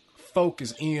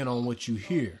focus in on what you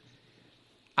hear.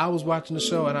 I was watching the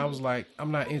show and I was like,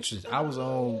 I'm not interested. I was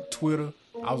on Twitter,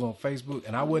 I was on Facebook,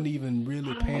 and I wasn't even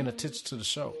really paying attention to the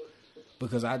show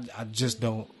because I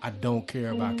don't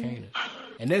care about Kanan.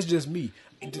 And that's just me.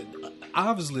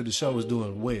 Obviously, the show is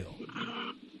doing well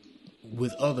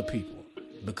with other people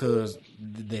because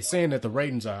they're saying that the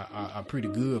ratings are pretty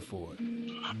good for it.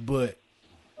 But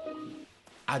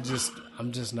I'm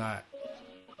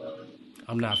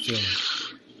not feeling it.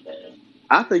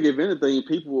 I think if anything,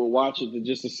 people will watch it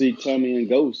just to see Tommy and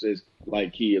Ghost as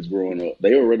like kids growing up.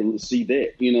 They were ready to see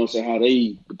that, so how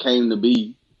they became to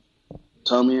be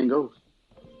Tommy and Ghost.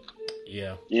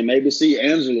 Yeah, and maybe see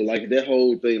Angela like that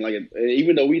whole thing. Like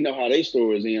even though we know how they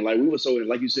stories end, like we were so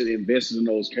like you said invested in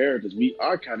those characters, we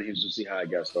are kind of interested to see how it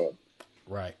got started.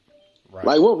 Right.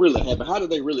 Like what really happened? How did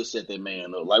they really set that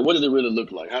man up? Like what did it really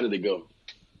look like? How did it go?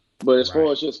 But as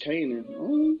far as just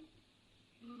Kanan.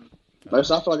 I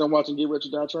feel like I'm watching Get Rich or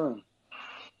Die Trying.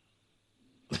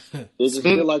 It just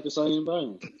feel like the same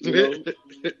thing.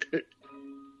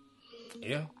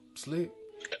 Yeah, slick.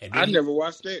 I never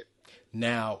watched that.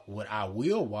 Now, what I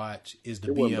will watch is the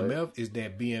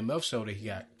BMF show that he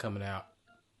got coming out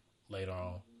later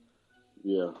on.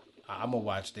 Yeah, I'm gonna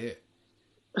watch that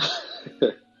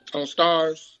on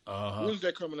Stars. When's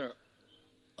that coming out?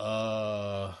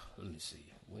 Let me see.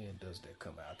 When does that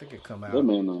come out? I think it come out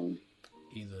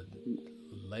either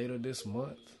later this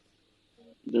month.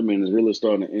 That man is really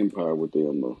starting an empire with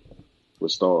them though,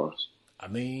 with Stars. I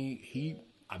mean, he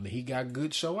got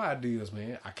good show ideas,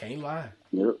 man. I can't lie.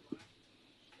 Yep.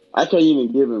 I can't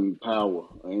even give him power.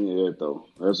 Ain't that though?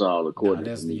 That's all according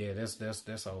to me.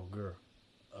 That's old girl.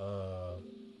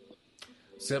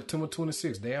 September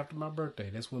 26th, day after my birthday.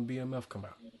 That's when BMF come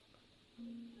out.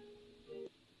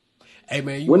 Hey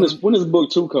man, when does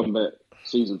book 2 come back?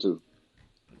 Season 2.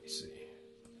 Let me see.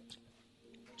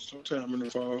 Sometime in the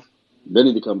fall. They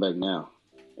need to come back now,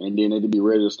 and then they need to be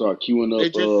ready to start queuing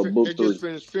up book 3. They just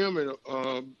finished filming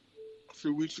a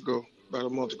few weeks ago, about a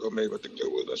month ago, maybe. I think that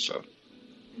was that show.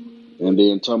 And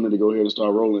then Tommy to go ahead and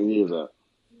start rolling his out.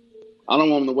 I don't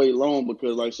want him to wait long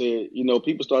because, like I said,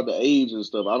 people start to age and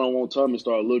stuff. I don't want Tommy to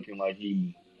start looking like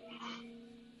he,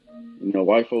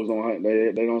 white folks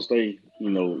they don't stay,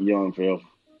 young forever.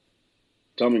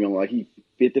 Tommy gonna like he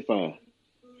 55.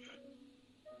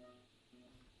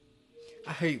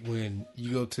 I hate when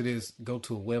you go to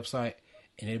a website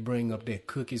and they bring up that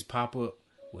cookies pop up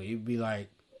where it'd be like,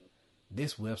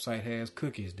 this website has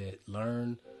cookies that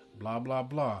learn blah blah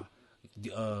blah.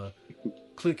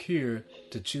 Click here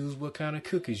to choose what kind of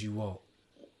cookies you want.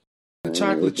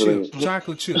 Chocolate chip.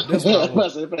 That's what I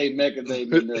want. If it ain't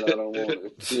macadamia nut, I don't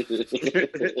want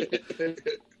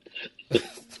it.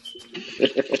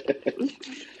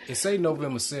 It say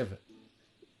November 7th.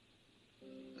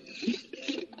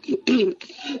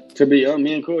 To be honest,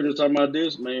 me and Corey just talking about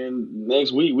this, man.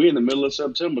 Next week, we in the middle of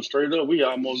September. Straight up, we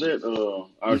almost at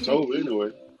October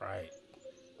anyway. Right.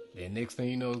 And next thing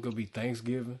you know, it's going to be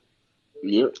Thanksgiving.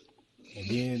 Yep. And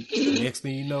then next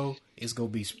thing you know, it's going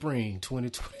to be spring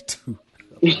 2022.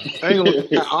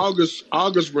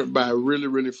 August went by really,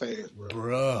 really fast.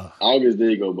 Bruh. August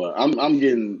did go by. I'm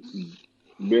getting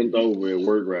bent over at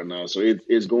work right now, so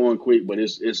it's going quick, but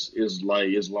it's like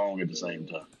it's long at the same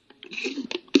time.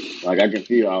 Like I can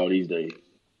feel all these days.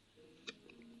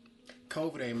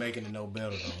 COVID ain't making it no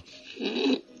better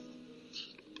though.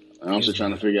 I'm just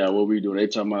trying to figure out what we do. They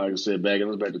talking about, like I said, backing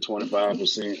us back to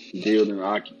 25% building.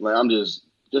 Like I'm just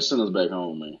send us back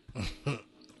home, man.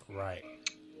 Right.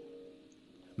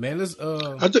 Man, let's go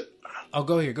ahead.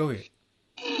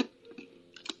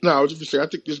 No, I was just gonna say I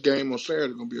think this game on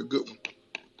Saturday is gonna be a good one.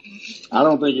 I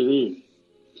don't think it is.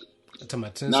 I'm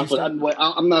not saying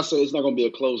it's not going to be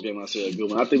a close game. I say a good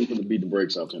one. I think we're going to beat the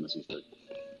brakes off Tennessee State.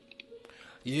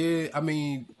 Yeah, I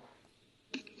mean,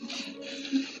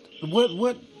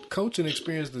 what coaching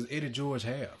experience does Eddie George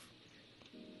have?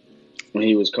 When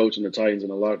he was coaching the Titans in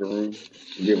the locker room,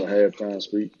 give a halftime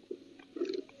speech.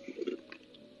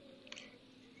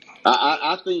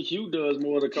 I think Hugh does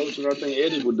more of the coaching than I think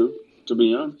Eddie would do, to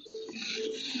be honest.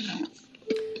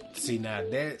 See, now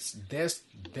that's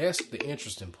the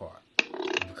interesting part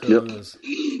because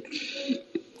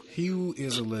Hugh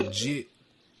is a legit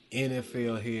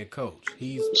NFL head coach.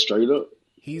 He's straight up.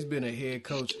 He's been a head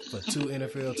coach for 2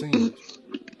 NFL teams.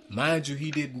 Mind you,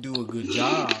 he didn't do a good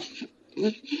job,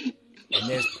 and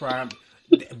that's prime.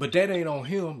 But that ain't on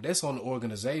him. That's on the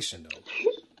organization, though.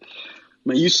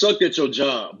 Man, you sucked at your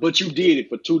job, but you did it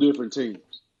for 2 different teams.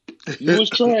 You was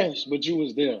trash, but you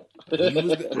was there.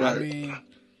 I mean,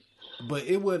 but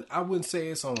it wouldn't. I wouldn't say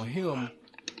it's on him.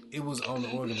 It was on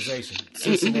the organization.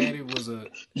 Cincinnati was a.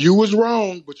 You was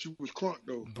wrong, but you was crunk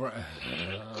though.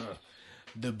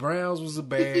 The Browns was a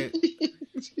bad.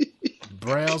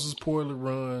 Browns was poorly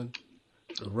run.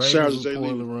 The Ravens was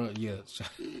poorly run. Yeah,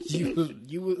 you was.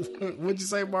 What'd you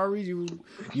say, Maurice? You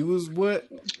was what?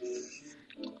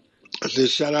 I said,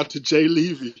 shout out to Jay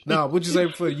Levy. No, what'd you say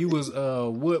before? You was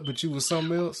what? But you was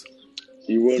something else.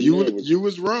 You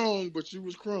was wrong, but you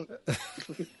was crunk.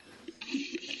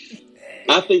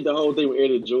 I think the whole thing with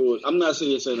Eddie George. I'm not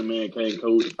saying the man can't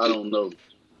coach. I don't know,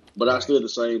 but I still at the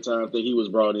same time think he was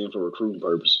brought in for recruiting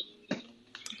purposes.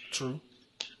 True.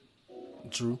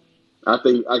 I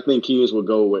think kids will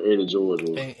go where Eddie George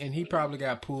was, and he probably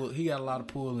got pulled. He got a lot of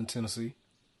pull in Tennessee.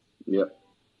 Yep.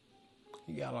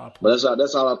 He got a lot of pull. But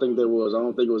that's all I think there was. I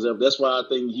don't think it was ever. That's why I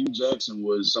think Hugh Jackson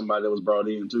was somebody that was brought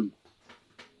in too.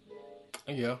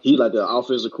 Yeah. He like the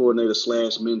offensive coordinator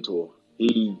 / mentor.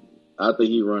 I think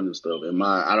he running stuff.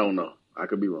 I don't know. I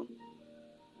could be wrong.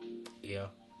 Yeah.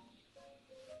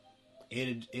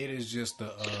 It is just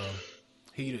the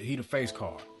he the face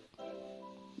card.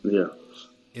 Yeah.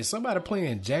 Is somebody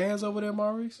playing jazz over there,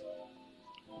 Maurice?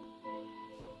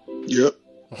 Yep.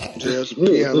 Jazz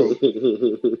piano.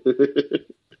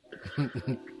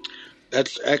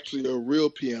 That's actually a real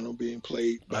piano being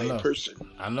played by a person.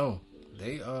 I know.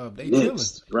 They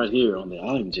next, right here on the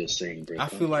I'm Just Saying Break. I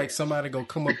feel like somebody gonna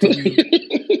come up to you.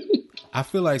 I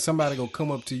feel like somebody gonna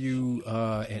come up to you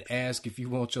and ask if you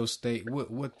want your steak.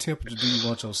 What temperature do you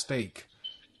want your steak?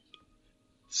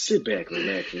 Sit back,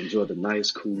 relax, and enjoy the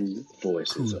nice, cool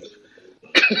voices of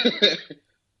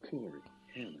Corey,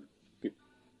 Hannah.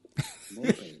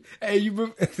 Hey,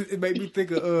 it made me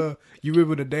think of you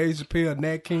remember the Dave Chappelle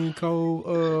Nat King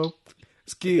Cole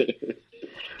skit?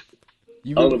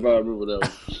 I don't know if I remember that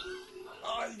one.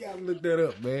 Oh, you gotta look that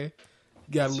up, man.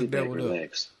 You gotta look that one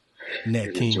relax. up.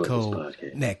 Nat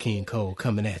King Cole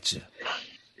coming at you.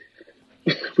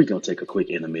 We're gonna take a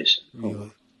quick intermission.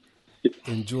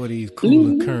 Enjoy these cool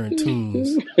and current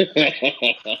tunes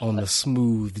on the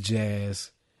smooth jazz.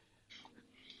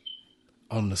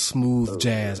 On the smooth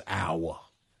jazz hour.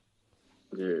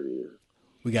 There it is.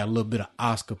 We got a little bit of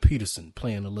Oscar Peterson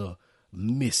playing a little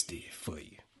Misty for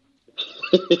you.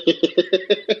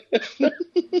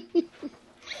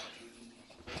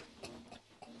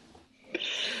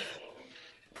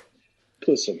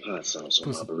 Put some hot sauce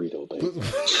on my burrito, baby.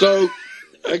 So,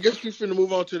 I guess we're finna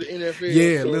move on to the NFL.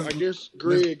 Yeah, so I guess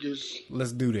Greg is.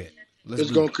 Let's do that.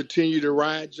 Is going to continue to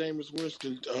ride Jameis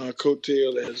Winston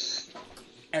coattail as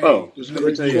this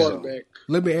great quarterback.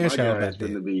 Let me ask y'all about that.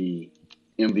 Going to be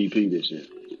MVP this year.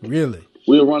 Really?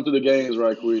 We'll run through the games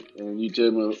right quick, and you tell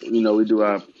me. We do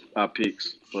our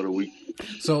picks for the week.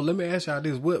 So let me ask y'all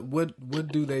this: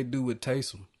 what do they do with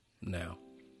Taysom now?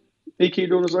 He keep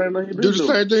doing the same thing.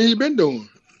 Same thing he been doing.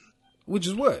 Which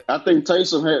is what? I think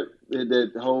Taysom had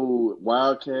that whole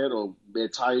wildcat or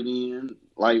that tight end,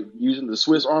 like using the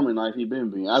Swiss Army knife he been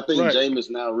being. I think Jameis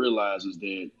now realizes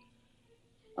that.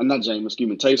 I'm not Jameis. Excuse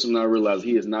me. Taysom now realizes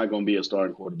he is not going to be a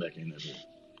starting quarterback in that league.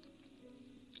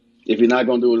 If you're not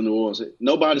going to do it in New Orleans,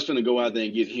 nobody's going to go out there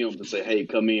and get him to say, hey,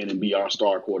 come in and be our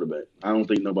star quarterback. I don't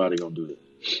think nobody going to do that.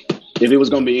 If it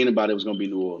was going to be anybody, it was going to be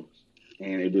New Orleans.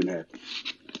 And it didn't happen.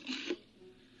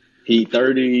 He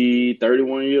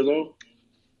 31 years old?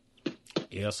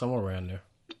 Yeah, somewhere around there.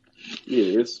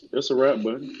 Yeah, it's a wrap,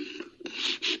 buddy.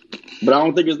 But I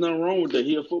don't think there's nothing wrong with that.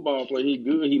 He a football player. He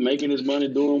good. He making his money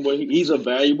doing what he's a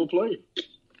valuable player.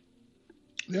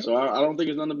 Yep. So I don't think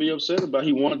there's nothing to be upset about.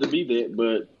 He wanted to be that,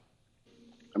 but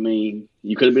I mean,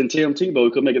 you could have been Tim Tebow.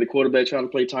 You could make it a quarterback trying to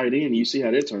play tight end. You see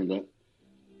how that turned out.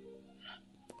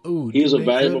 Ooh, he's a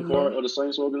valuable part of the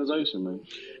Saints organization, man.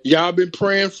 Y'all been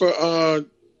praying for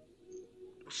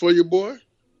your boy?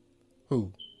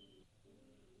 Who?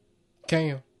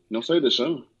 Cam. Don't say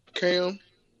Deshaun. Cam.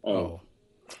 Oh.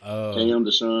 Cam,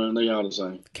 Deshaun, they all the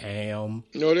same. Cam.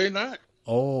 No, they not.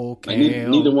 Oh,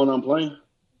 Cam. Neither one I'm playing.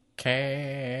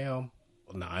 Cam.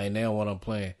 No, I ain't that one I'm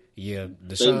playing. Yeah,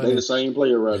 Deshaun. They the same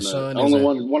player right now. Only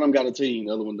one of them got a team,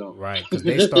 the other one don't. Right, because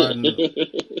they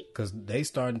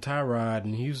starting Tyrod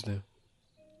in Houston.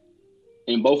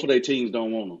 And both of their teams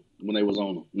don't want him when they was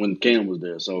on him, when Cam was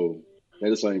there. So they're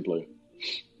the same player.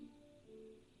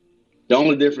 The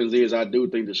only difference is I do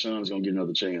think Deshaun's going to get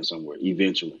another chance somewhere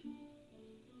eventually.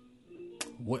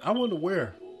 I wonder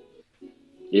where.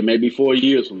 It may be 4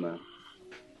 years from now.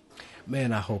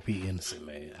 Man, I hope he innocent,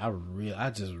 man. I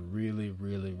just really.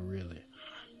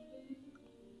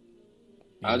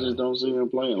 I just don't see him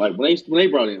playing. Like when they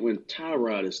brought in when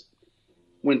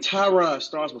Tyrod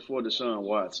starts before Deshaun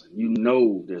Watson, you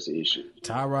know there's an issue.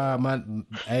 Tyrod,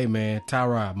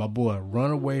 my boy, run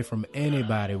away from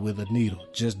anybody with a needle.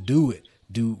 Just do it.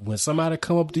 When somebody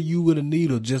come up to you with a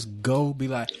needle, just go be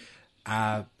like,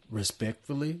 I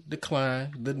respectfully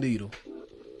decline the needle.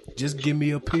 Just give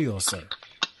me a pill, sir.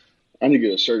 I need to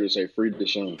get a shirt that say "Free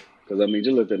Deshaun" because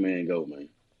just let that man go, man.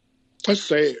 That's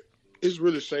sad. It's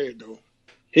really sad though.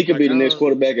 He could be the next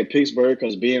quarterback at Pittsburgh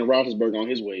because Ben Roethlisberger on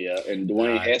his way out, and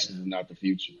Dwayne Haskins is not the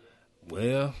future.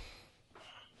 Well,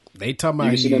 they talking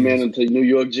about you send that man into New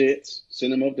York Jets.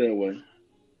 Send him up that way.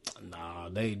 Nah,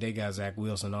 they got Zach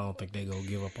Wilson. I don't think they gonna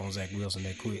give up on Zach Wilson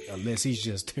that quick unless he's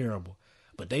just terrible.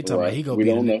 But they talking about he gonna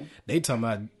be. They talking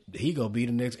about he gonna be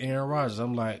the next Aaron Rodgers.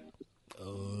 I'm like,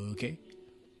 okay.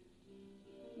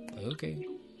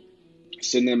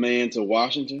 Send that man to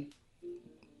Washington.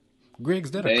 Greg,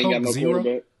 is that a Coke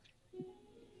Zero?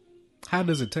 How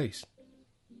does it taste?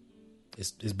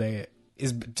 It's bad.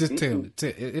 It's just tell me.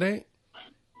 It ain't.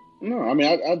 No, I mean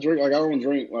I drink like I don't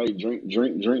drink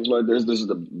drinks like this. This is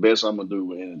the best I'm gonna do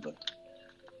with anything.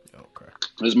 Okay.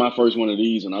 This is my first one of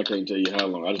these, and I can't tell you how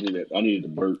long. I needed to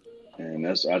burp, and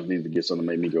I just needed to get something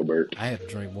to make me go burp. I had to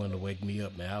drink one to wake me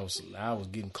up, man. I was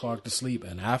getting Clark to sleep,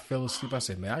 and I fell asleep. I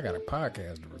said, man, I got a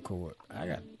podcast to record. I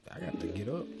got to get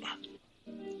up.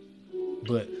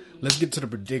 But let's get to the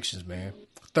predictions, man.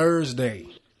 Thursday,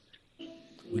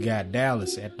 we got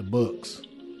Dallas at the Bucks.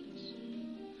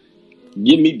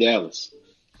 Give me Dallas.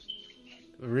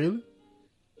 Really?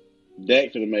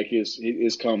 Dak gonna make his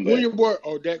comeback. When your boy?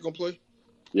 Oh, Dak gonna play?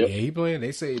 Yep. Yeah, he playing.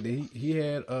 They say that he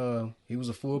had he was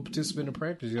a full participant in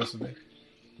practice yesterday.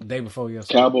 The day before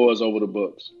yesterday. Cowboys over the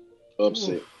Bucks.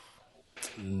 Upset.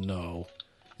 Oof. No.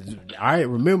 All right,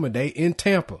 remember they in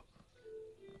Tampa.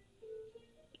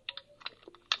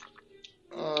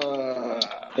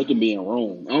 They can be in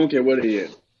Rome. I don't care what it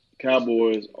is.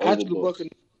 Cowboys over the Bucks.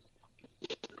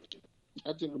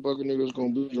 I think the Buccaneers gonna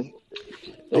beat them.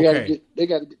 They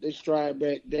gotta get their stride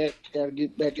back. Dak gotta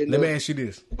get back in. Let me ask you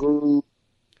this: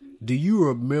 do you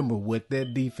remember what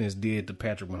that defense did to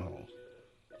Patrick Mahomes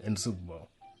in the Super Bowl?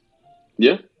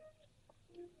 Yeah.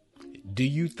 Do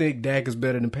you think Dak is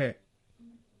better than Pat?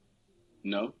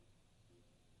 No.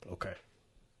 Okay.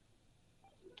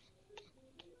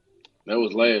 That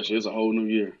was last year. It's a whole new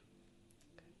year.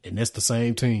 And that's the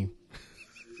same team.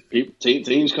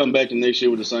 Teams come back the next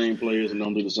year with the same players and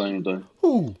don't do the same thing.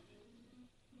 Who?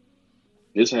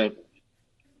 This happened.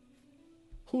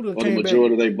 Who done or came the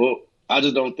majority back? they book. I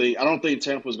don't think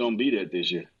Tampa's gonna be that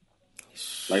this year.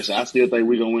 Like I said, I still think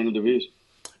we're gonna win the division.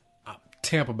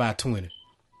 Tampa by 20.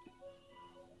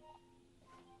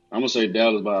 I'm gonna say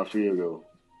Dallas by a field goal.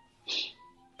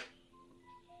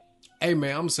 Hey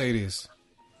man, I'm gonna say this.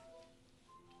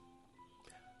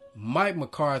 Mike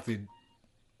McCarthy,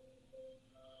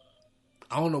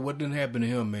 I don't know what didn't happen to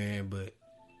him, man, but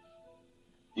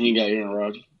he ain't got Aaron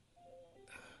Rodgers.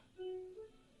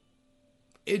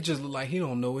 It just look like he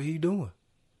don't know what he doing.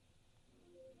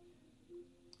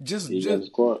 Just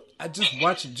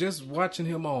watching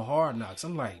him on Hard Knocks,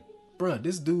 I'm like, bruh,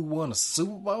 this dude won a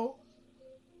Super Bowl.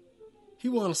 He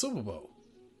won a Super Bowl.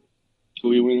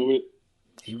 Who he winning with?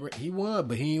 He won,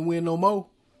 but he ain't win no more.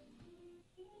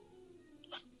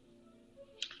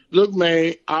 Look,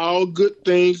 man, all good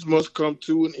things must come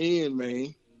to an end,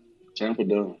 man. Tampa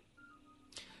done.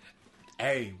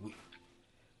 Hey.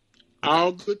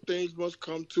 All good things must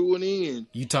come to an end.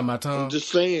 You talking about Tom? I'm just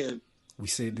saying. We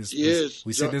said this. Yes.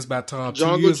 We said this about Tom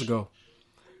 2 years ago.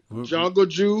 Jungle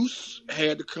Juice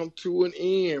had to come to an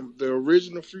end. The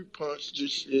original fruit punch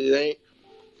it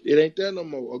ain't that no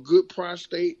more. A good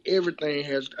prostate, everything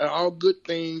all good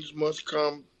things must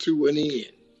come to an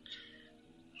end.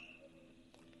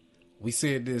 We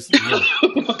said this.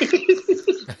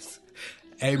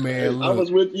 Hey man, look.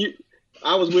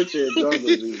 I was with you at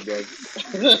Jungle Juice, bro.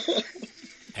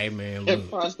 Hey man, that look.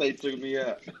 prostate took me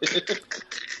out.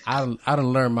 I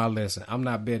done learned my lesson. I'm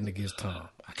not betting against Tom.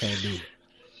 I can't do it.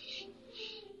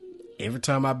 Every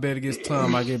time I bet against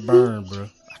Tom, I get burned, bro.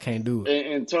 I can't do it.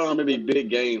 And Tom, it be big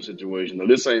game situation though.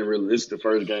 This ain't really. This is the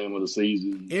first game of the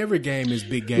season. Every game is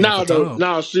big game. For Tom.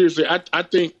 No, seriously. I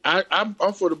think I'm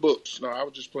for the Bucks. No, I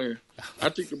was just playing. I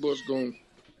think the Bucks going.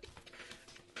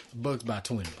 Bucks by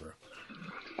 20, bro.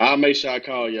 I'll make sure I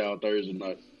call y'all Thursday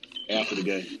night after the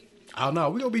game. Oh no,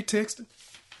 we gonna be texting.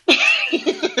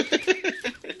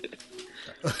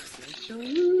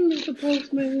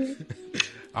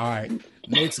 All right,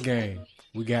 next game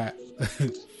we got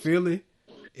Philly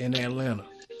and Atlanta.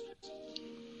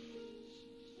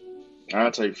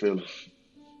 I'll take Philly.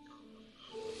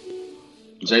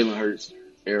 Jalen Hurts'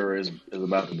 era is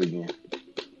about to begin.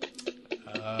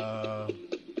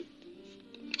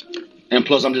 And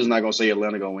plus, I'm just not gonna say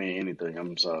Atlanta gonna win anything.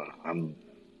 I'm sorry. I'm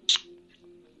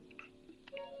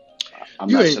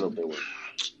not set up that way.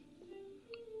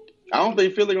 I don't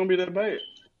think Philly gonna be that bad.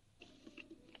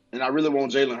 And I really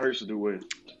want Jalen Hurts to do well.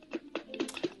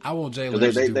 I want Jalen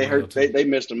Hurts to do well too. They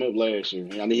messed him up last year.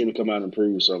 I need him to come out and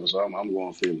prove something. So I'm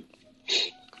going Philly.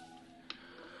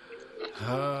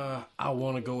 I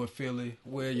want to go with Philly.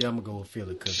 Well, yeah, I'm gonna go with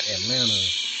Philly because Atlanta.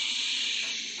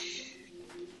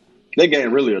 That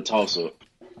game really a toss up.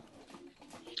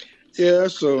 Yeah,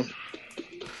 so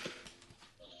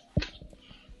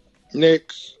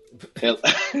next.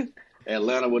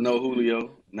 Atlanta with no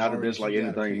Julio. Not that it's like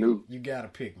anything new. You gotta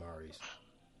pick, Maurice.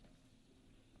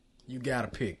 You gotta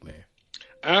pick, man.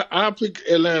 I'll pick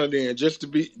Atlanta then, just to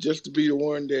be the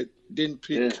one that didn't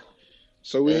pick. Yeah.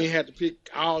 So we ain't had to pick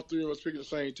all three of us picking the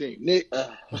same team. Nick.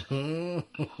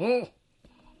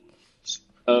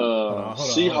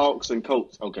 Seahawks and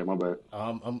Colts. Okay, my bad.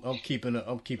 I'm keeping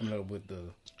up with the.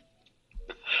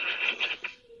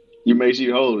 You make sure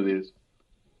you hold it is.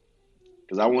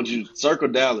 Because I want you to circle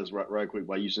Dallas right quick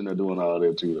while you sitting there doing all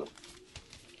that too, though.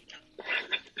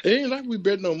 It ain't like we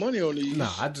bet no money on these. No,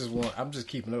 I'm just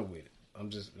keeping up with it. I'm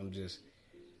just.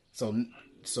 So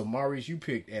Maurice, you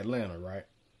picked Atlanta, right?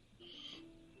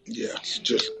 Yeah,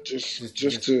 just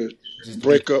to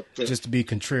break up. Just to be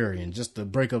contrarian, just to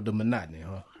break up the monotony,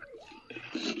 huh?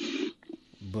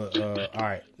 But all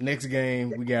right, next game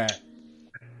we got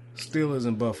Steelers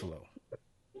and Buffalo.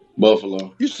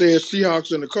 Buffalo. You said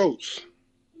Seahawks and the Colts.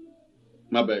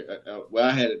 My bad. Well,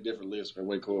 I had a different list for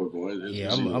way Corey going.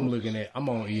 Yeah, I'm looking at. I'm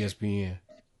on ESPN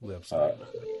website.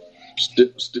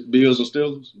 Bills or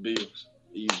Steelers? Bills.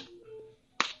 Easy.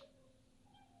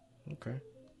 Okay.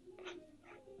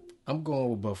 I'm going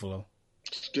with Buffalo.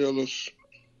 Steelers.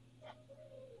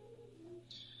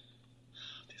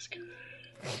 This guy.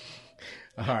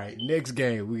 All right, next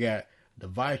game we got the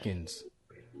Vikings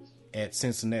at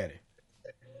Cincinnati.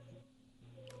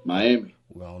 Miami.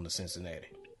 We're on to Cincinnati.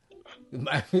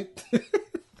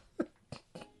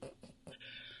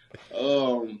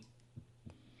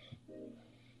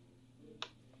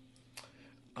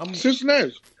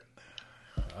 Cincinnati.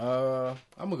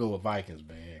 I'm gonna go with Vikings,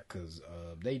 man, because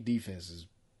their defense is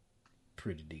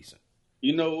pretty decent.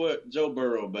 You know what? Joe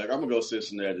Burrow back. I'm gonna go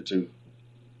Cincinnati too.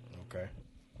 Okay.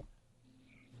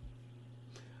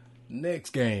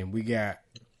 Next game we got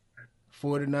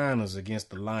 49ers against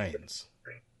the Lions.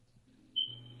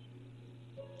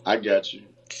 I got you.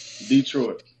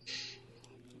 Detroit.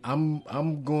 I'm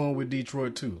going with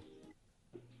Detroit too.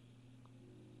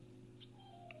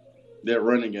 That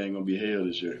running game gonna be hell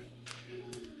this year.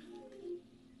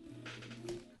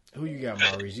 Who you got,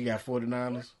 Maurice? You got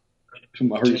 49ers?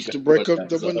 Just to break up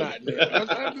the monotony.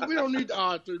 We don't need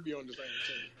all three be on the same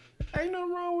team. Ain't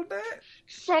nothing wrong with that.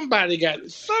 Somebody got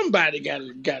it.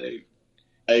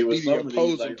 Hey, with some of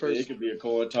these, like, it could be a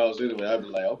coin toss anyway. I'd be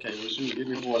like, okay, well, shoot, give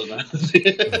me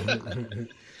 49ers.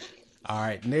 All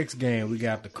right, next game we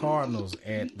got the Cardinals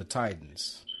at the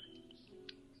Titans.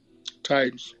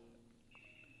 Titans.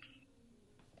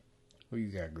 Who you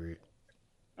got, Greg?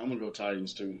 I'm gonna go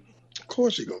Titans too. Of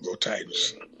course, he gonna go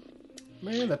Titans.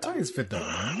 Man, the Titans fit the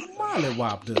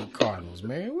mollywop the Cardinals,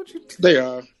 man. What you? They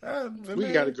are. We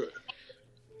man. gotta go.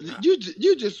 You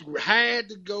just had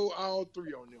to go all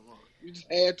three on them. Huh? You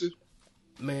just had to.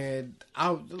 Man,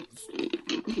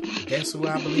 that's who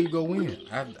I believe go win.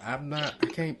 I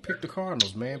can't pick the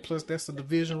Cardinals, man. Plus, that's a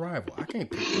division rival. I can't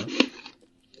pick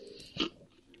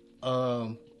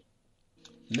them.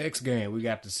 Next game, we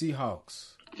got the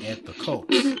Seahawks at the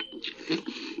Colts.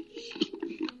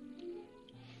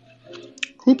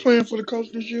 Who playing for the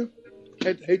Colts this year?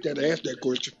 Hate that I asked that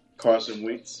question. Carson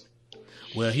Wentz.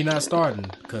 Well, he not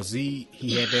starting because he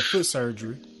had that foot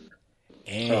surgery,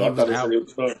 and he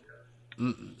was out.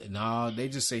 No, they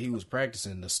just say he was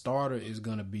practicing. The starter is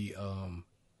gonna be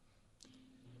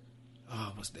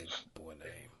what's that boy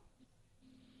name?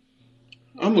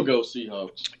 I'm gonna go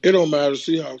Seahawks. It don't matter,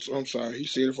 Seahawks. I'm sorry, he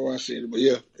said it before I said it, but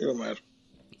yeah, it don't matter.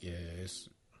 Yeah,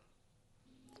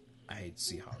 I hate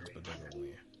Seahawks, but they're gonna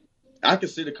win. I can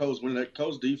see the Colts winning. That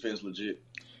Colts defense legit,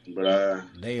 but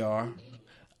they are.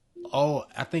 Oh,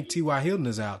 I think T.Y. Hilton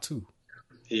is out too.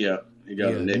 Yeah, he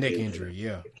got a neck injury.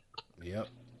 Yeah, yep.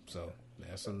 So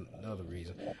that's another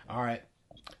reason. All right.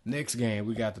 Next game,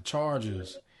 we got the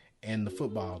Chargers and the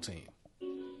football team.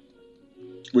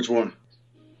 Which one?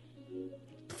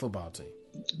 The football team.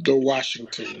 The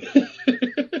Washington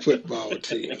football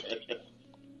team.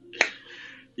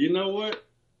 You know what?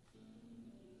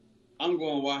 I'm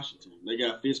going Washington. They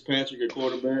got Fitzpatrick at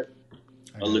quarterback,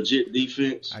 a legit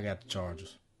defense. I got the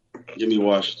Chargers. Give me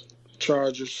Washington.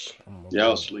 Chargers.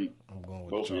 Y'all sleep. I'm going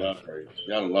with Both the of y'all Chargers. crazy.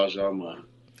 Y'all done lost y'all mind.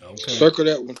 Okay. Circle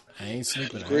that one. I ain't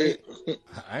sleeping. Greg.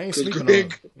 I ain't sleeping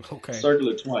Greg. on. Okay. Circle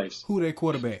it twice. Who they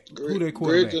quarterback? Greg, Who they Greg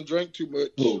quarterback? done drank too much.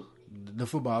 Who? The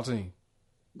football team.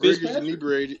 Greg is Fitzpatrick?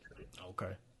 inebriated.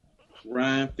 Okay.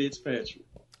 Ryan Fitzpatrick.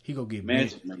 He gonna get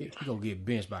Magic benched. man. He gonna get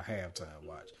benched by halftime.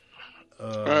 Watch.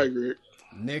 All right, Greg.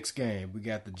 Next game, we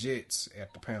got the Jets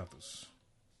at the Panthers.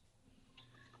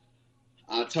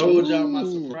 I told y'all my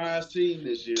surprise team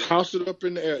this year. Toss it up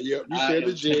in the air. Yep, you I said am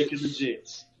the taking Jets. the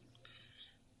Jets.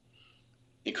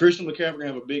 And Christian McCaffrey gonna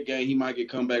have a big game. He might get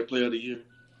comeback player of the year.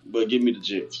 But give me the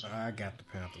Jets. I got the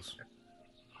Panthers.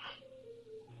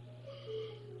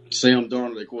 Sam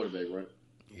Darnold, their quarterback, right?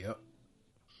 Yep.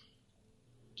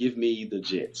 Give me the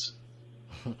Jets.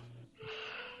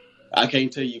 I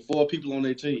can't tell you 4 people on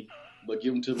their team, but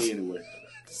give them to me anyway.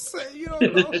 Say you don't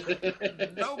know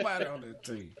nobody on that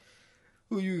team.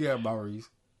 Who you got, Maurice?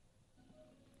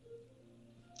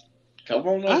 Come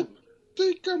on over. I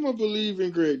think I'm going to believe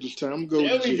in Greg this time. I'm going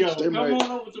There to we go. go. Come on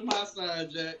over to my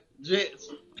side, Jack. Jets.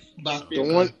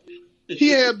 The one he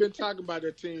had been talking about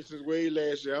that team since way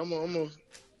last year. I'm gonna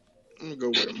go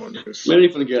with him on this. Man, he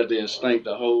finna get out there and stank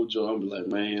the whole joint. I'm be like,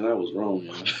 man, I was wrong.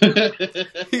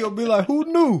 He gonna be like, who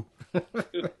knew?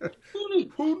 Who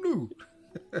knew? Who knew?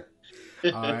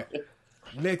 All right.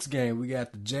 Next game, we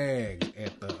got the Jags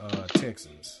at the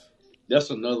Texans. That's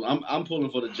another. I'm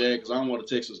pulling for the Jags because I don't want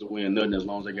the Texans to win nothing as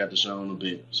long as they got the show on the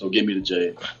bench. So give me the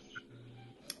Jags.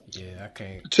 Yeah, I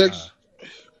can't. Texas.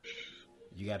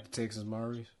 You got the Texans,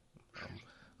 Maurice?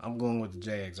 I'm going with the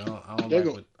Jags. I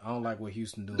don't like what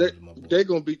Houston doing with my boy. They're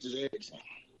gonna beat the Jags.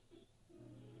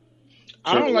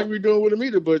 I don't like we doing with them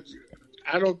either, but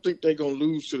I don't think they're gonna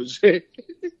lose to the Jags.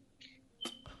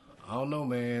 I don't know,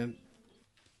 man.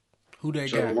 Who they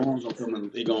Trevor got? Lawrence gonna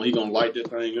he gonna light that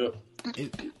thing up.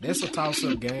 That's a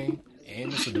toss-up game,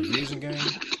 and it's a division game.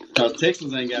 Because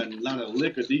Texans ain't got not a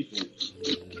lick of defense.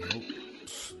 Nope.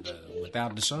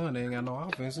 Without Deshaun, they ain't got no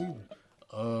offense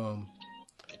either.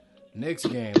 Next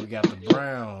game, we got the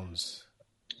Browns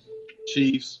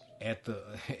Chiefs. at the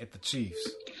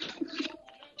Chiefs.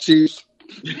 Chiefs.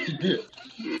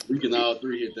 We can all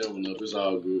three hit that one up. It's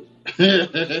all good.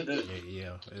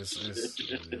 Yeah.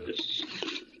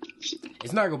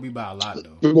 It's not gonna be by a lot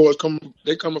though. The boys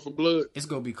they coming for blood. It's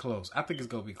gonna be close. I think it's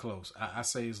gonna be close. I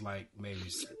say it's like maybe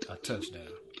a touchdown.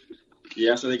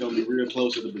 Yeah, I said they're gonna be real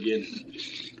close at the beginning.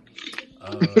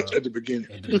 At the beginning.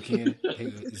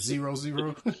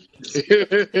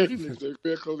 0-0. They're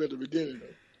real close at the beginning.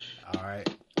 All right.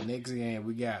 Next game,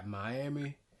 we got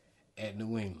Miami at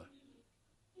New England.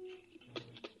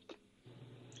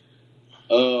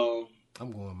 I'm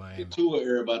going Miami. The Tua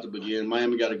era about to begin.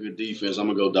 Miami got a good defense. I'm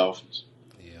gonna go Dolphins.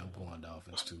 Yeah, I'm going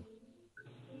Dolphins too.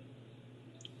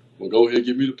 Well, go ahead,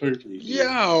 give me the Patriots.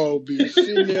 Y'all be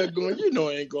sitting there going, I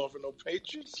ain't going for no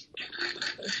Patriots.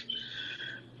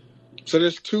 So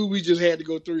there's 2 we just had to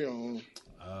go 3 on.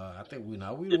 I think we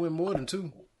win more than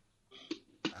 2.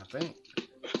 I think.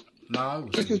 No, it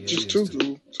was 3. Yeah, Just it is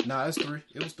 2. No, it's 3.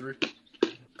 It was 3.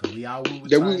 Cause we all went with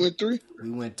That Titans. we went 3?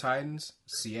 We went Titans,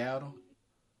 Seattle,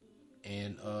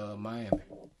 and Miami.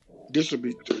 This will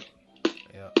be 3.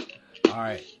 Yeah. All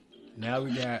right. Now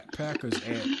we got Packers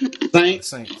at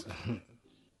Saints.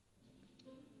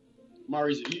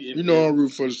 Maurice, You know I'm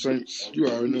rooting for the Saints. You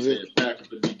already know that. Packers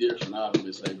could be different. I'll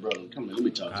be say, brother, come here, let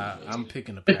me talk to you. I'm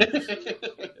picking the Packers.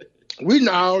 We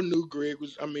all knew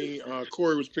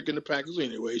Corey was picking the Packers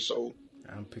anyway, so.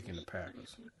 I'm picking the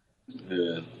Packers.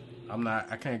 Yeah.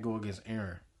 I can't go against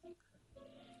Aaron.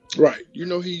 Right.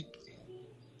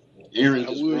 Aaron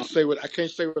I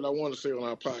can't say what I want to say on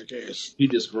our podcast. He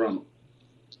just grumbled.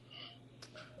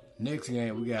 Next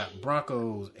game, we got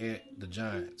Broncos at the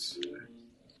Giants.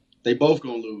 They both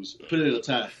gonna lose. Put it in a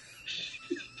tie.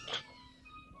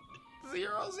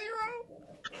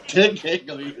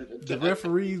 0-0. The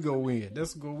referee's gonna win.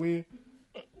 That's gonna win.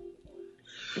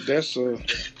 That's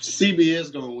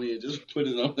CBS gonna win. Just put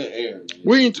it on the air. Man.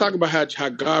 We ain't talking about how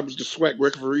garbage the SWAC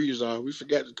referees are. We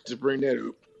forgot to bring that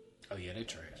up. Oh yeah, they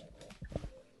trash.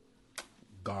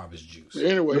 garbage juice. But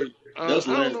anyway, I That's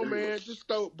don't know, last man. Just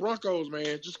throw Broncos,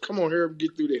 man. Just come on here and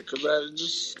get through that,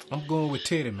 because I'm going with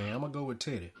Teddy, man. I'm gonna go with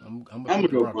Teddy. I'm I'm gonna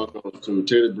go Broncos too.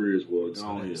 Teddy Bridgewater. Go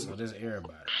on here. So there's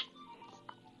everybody.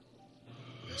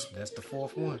 That's the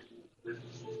fourth one.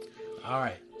 All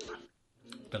right.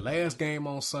 The last game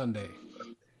on Sunday.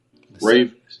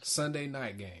 Ravens. Sunday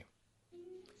night game.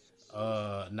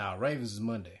 Ravens is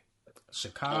Monday.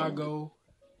 Chicago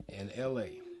and LA.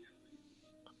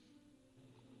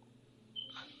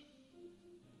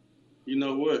 You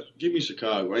know what? Give me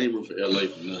Chicago. I ain't rooting for LA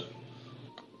for nothing.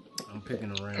 I'm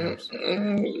picking the Rams.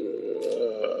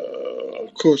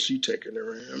 of course you taking the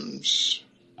Rams.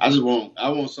 I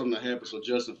want something to happen so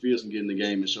Justin Fields can get in the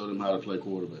game and show them how to play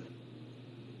quarterback.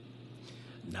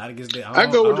 Not against that. I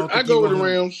go with the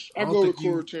Rams. I go with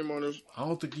Corey Tim on this. I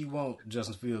don't think you want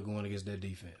Justin Fields going against that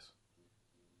defense.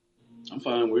 I'm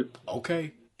fine with it.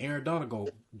 Okay, Aaron Donald go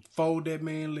fold that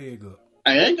man leg up.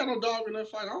 I ain't got no dog in that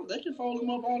fight. They can fold him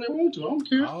up all they want to. I don't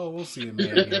care. Oh, we'll see a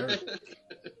man get hurt.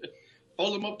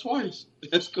 Fold him up twice.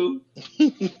 That's cool.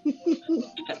 I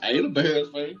ain't a Bears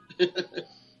fan.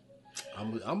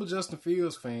 I'm a Justin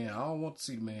Fields fan. I don't want to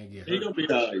see the man get hurt. He gonna be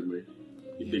all right, man.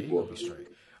 He gonna be straight.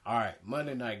 All right,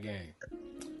 Monday night game.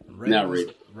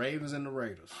 Ravens and the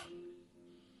Raiders.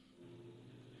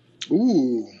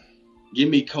 Ooh. Give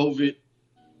me COVID.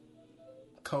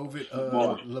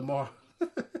 Lamar.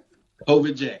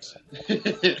 COVID Jackson.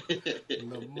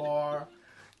 Lamar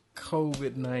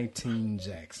COVID-19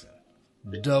 Jackson.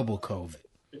 Double COVID.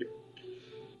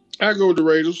 I go with the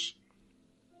Raiders.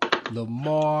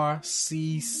 Lamar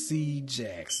CC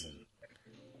Jackson.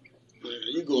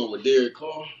 You going with Derek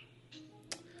Carr?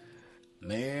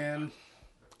 Man,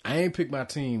 I ain't picked my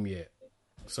team yet.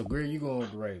 So, Greg, you going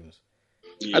with the Ravens?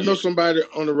 Yeah. I know somebody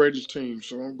on the Raiders team,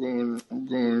 so I'm going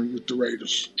with the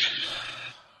Raiders.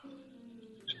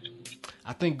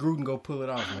 I think Gruden go pull it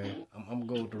off, man. I'm going to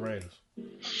go with the Raiders.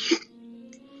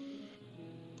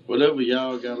 Whatever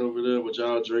y'all got over there, what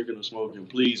y'all drinking or smoking,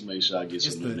 please make sure I get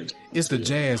some. It's the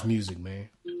jazz music, man.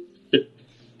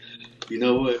 You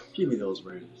know what? Give me those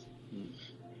Raiders.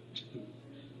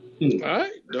 All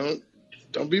right,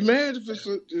 don't be mad if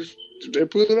they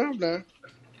pull it off now.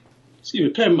 Excuse me,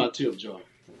 pass me my tip jar.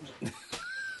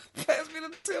 Pass me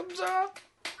the tip jar.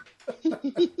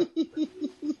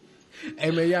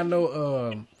 Hey man, y'all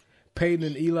know Peyton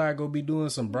and Eli gonna be doing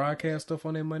some broadcast stuff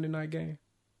on that Monday night game.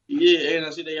 Yeah, and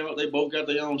I see they both got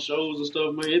their own shows and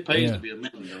stuff, man. It pays to be a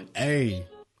man, though. Hey,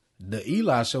 the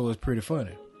Eli show is pretty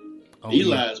funny.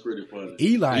 Eli is pretty funny.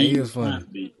 Eli is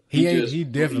funny. He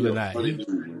definitely not.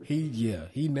 He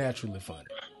He naturally funny.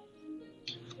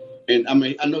 And I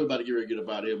mean, I know we're about to get ready to get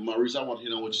about it. Maurice, I want to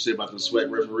hit on what you said about the swag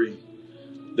referee.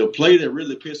 The play that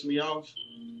really pissed me off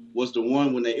was the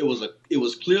one when it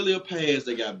was clearly a pass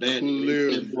that got bad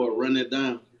and boy run it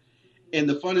down. And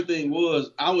the funny thing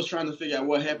was, I was trying to figure out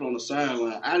what happened on the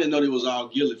sideline. I didn't know it was all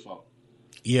Gilly fault.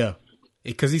 Yeah,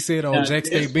 because he said on Jack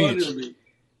State bench.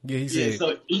 Yeah, he said.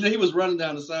 So he was running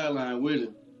down the sideline with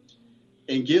him,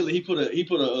 and Gilly he put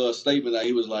a statement out.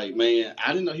 He was like, "Man,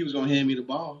 I didn't know he was gonna hand me the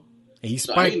ball. And he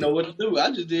spiked I didn't know what to do.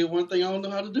 I just did one thing I don't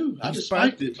know how to do. I just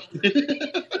spiked it."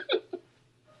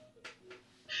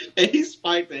 And he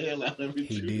spiked the hell out of it.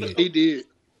 He did. He did.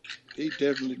 He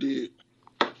definitely did.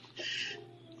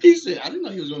 He said, "I didn't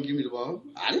know he was going to give me the ball.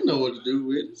 I didn't know what to do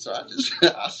with it, so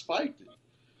I spiked it."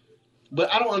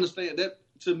 But I don't understand that.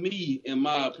 To me, in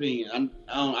my opinion,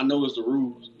 I know it's the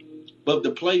rules, but if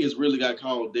the play is really got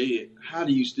called dead, how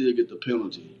do you still get the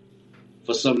penalty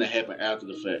for something that happened after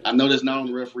the fact? I know that's not on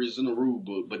the referees in the rule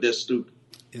book, but that's stupid.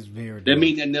 It's very. That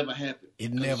means that never happened.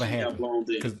 It never happened.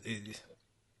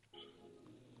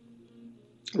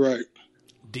 Right.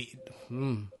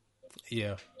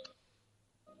 Yeah.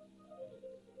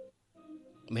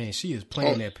 Man, she is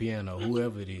playing that piano,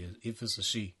 whoever it is. If it's a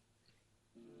she.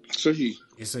 It's a he.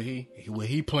 It's a he. Well,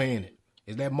 he playing it.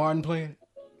 Is that Martin playing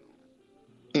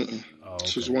it? Oh, okay.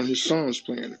 It's just one of his sons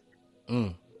playing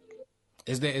it.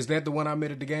 Is that the one I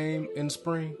met at the game in the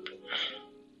spring?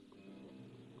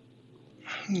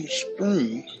 In the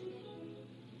spring?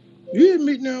 You didn't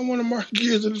meet now one of my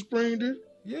kids in the spring, did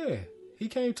you? Yeah. He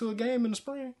came to a game in the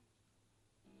spring.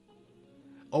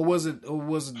 Or was it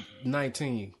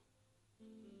 19?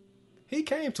 He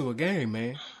came to a game,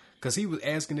 man. Because he was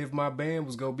asking if my band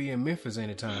was going to be in Memphis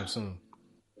anytime soon.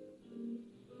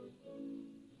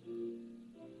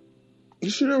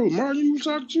 You sure that was Martin you was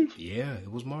talking to? Yeah,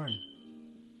 it was Martin.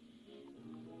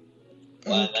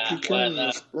 I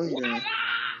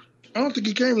don't think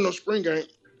he came to no spring game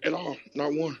at all.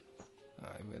 Not one. I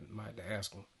might have to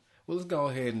ask him. Well, let's go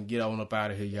ahead and get on up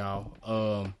out of here,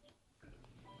 y'all.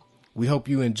 We hope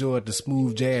you enjoyed the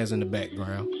smooth jazz in the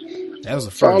background. That was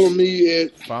the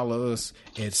first. Follow us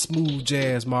at Smooth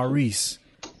Jazz Maurice.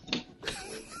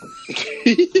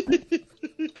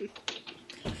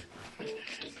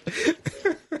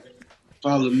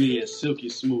 Follow me at Silky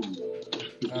Smooth.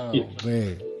 Oh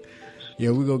man. Yeah,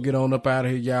 we're gonna get on up out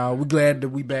of here, y'all. We're glad that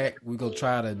we back. We're gonna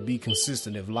try to be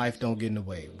consistent if life don't get in the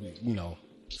way.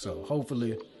 So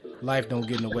hopefully life don't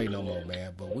get in the way no more,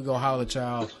 man. But we're gonna holler at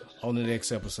y'all on the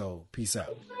next episode. Peace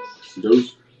out.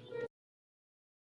 Deuce.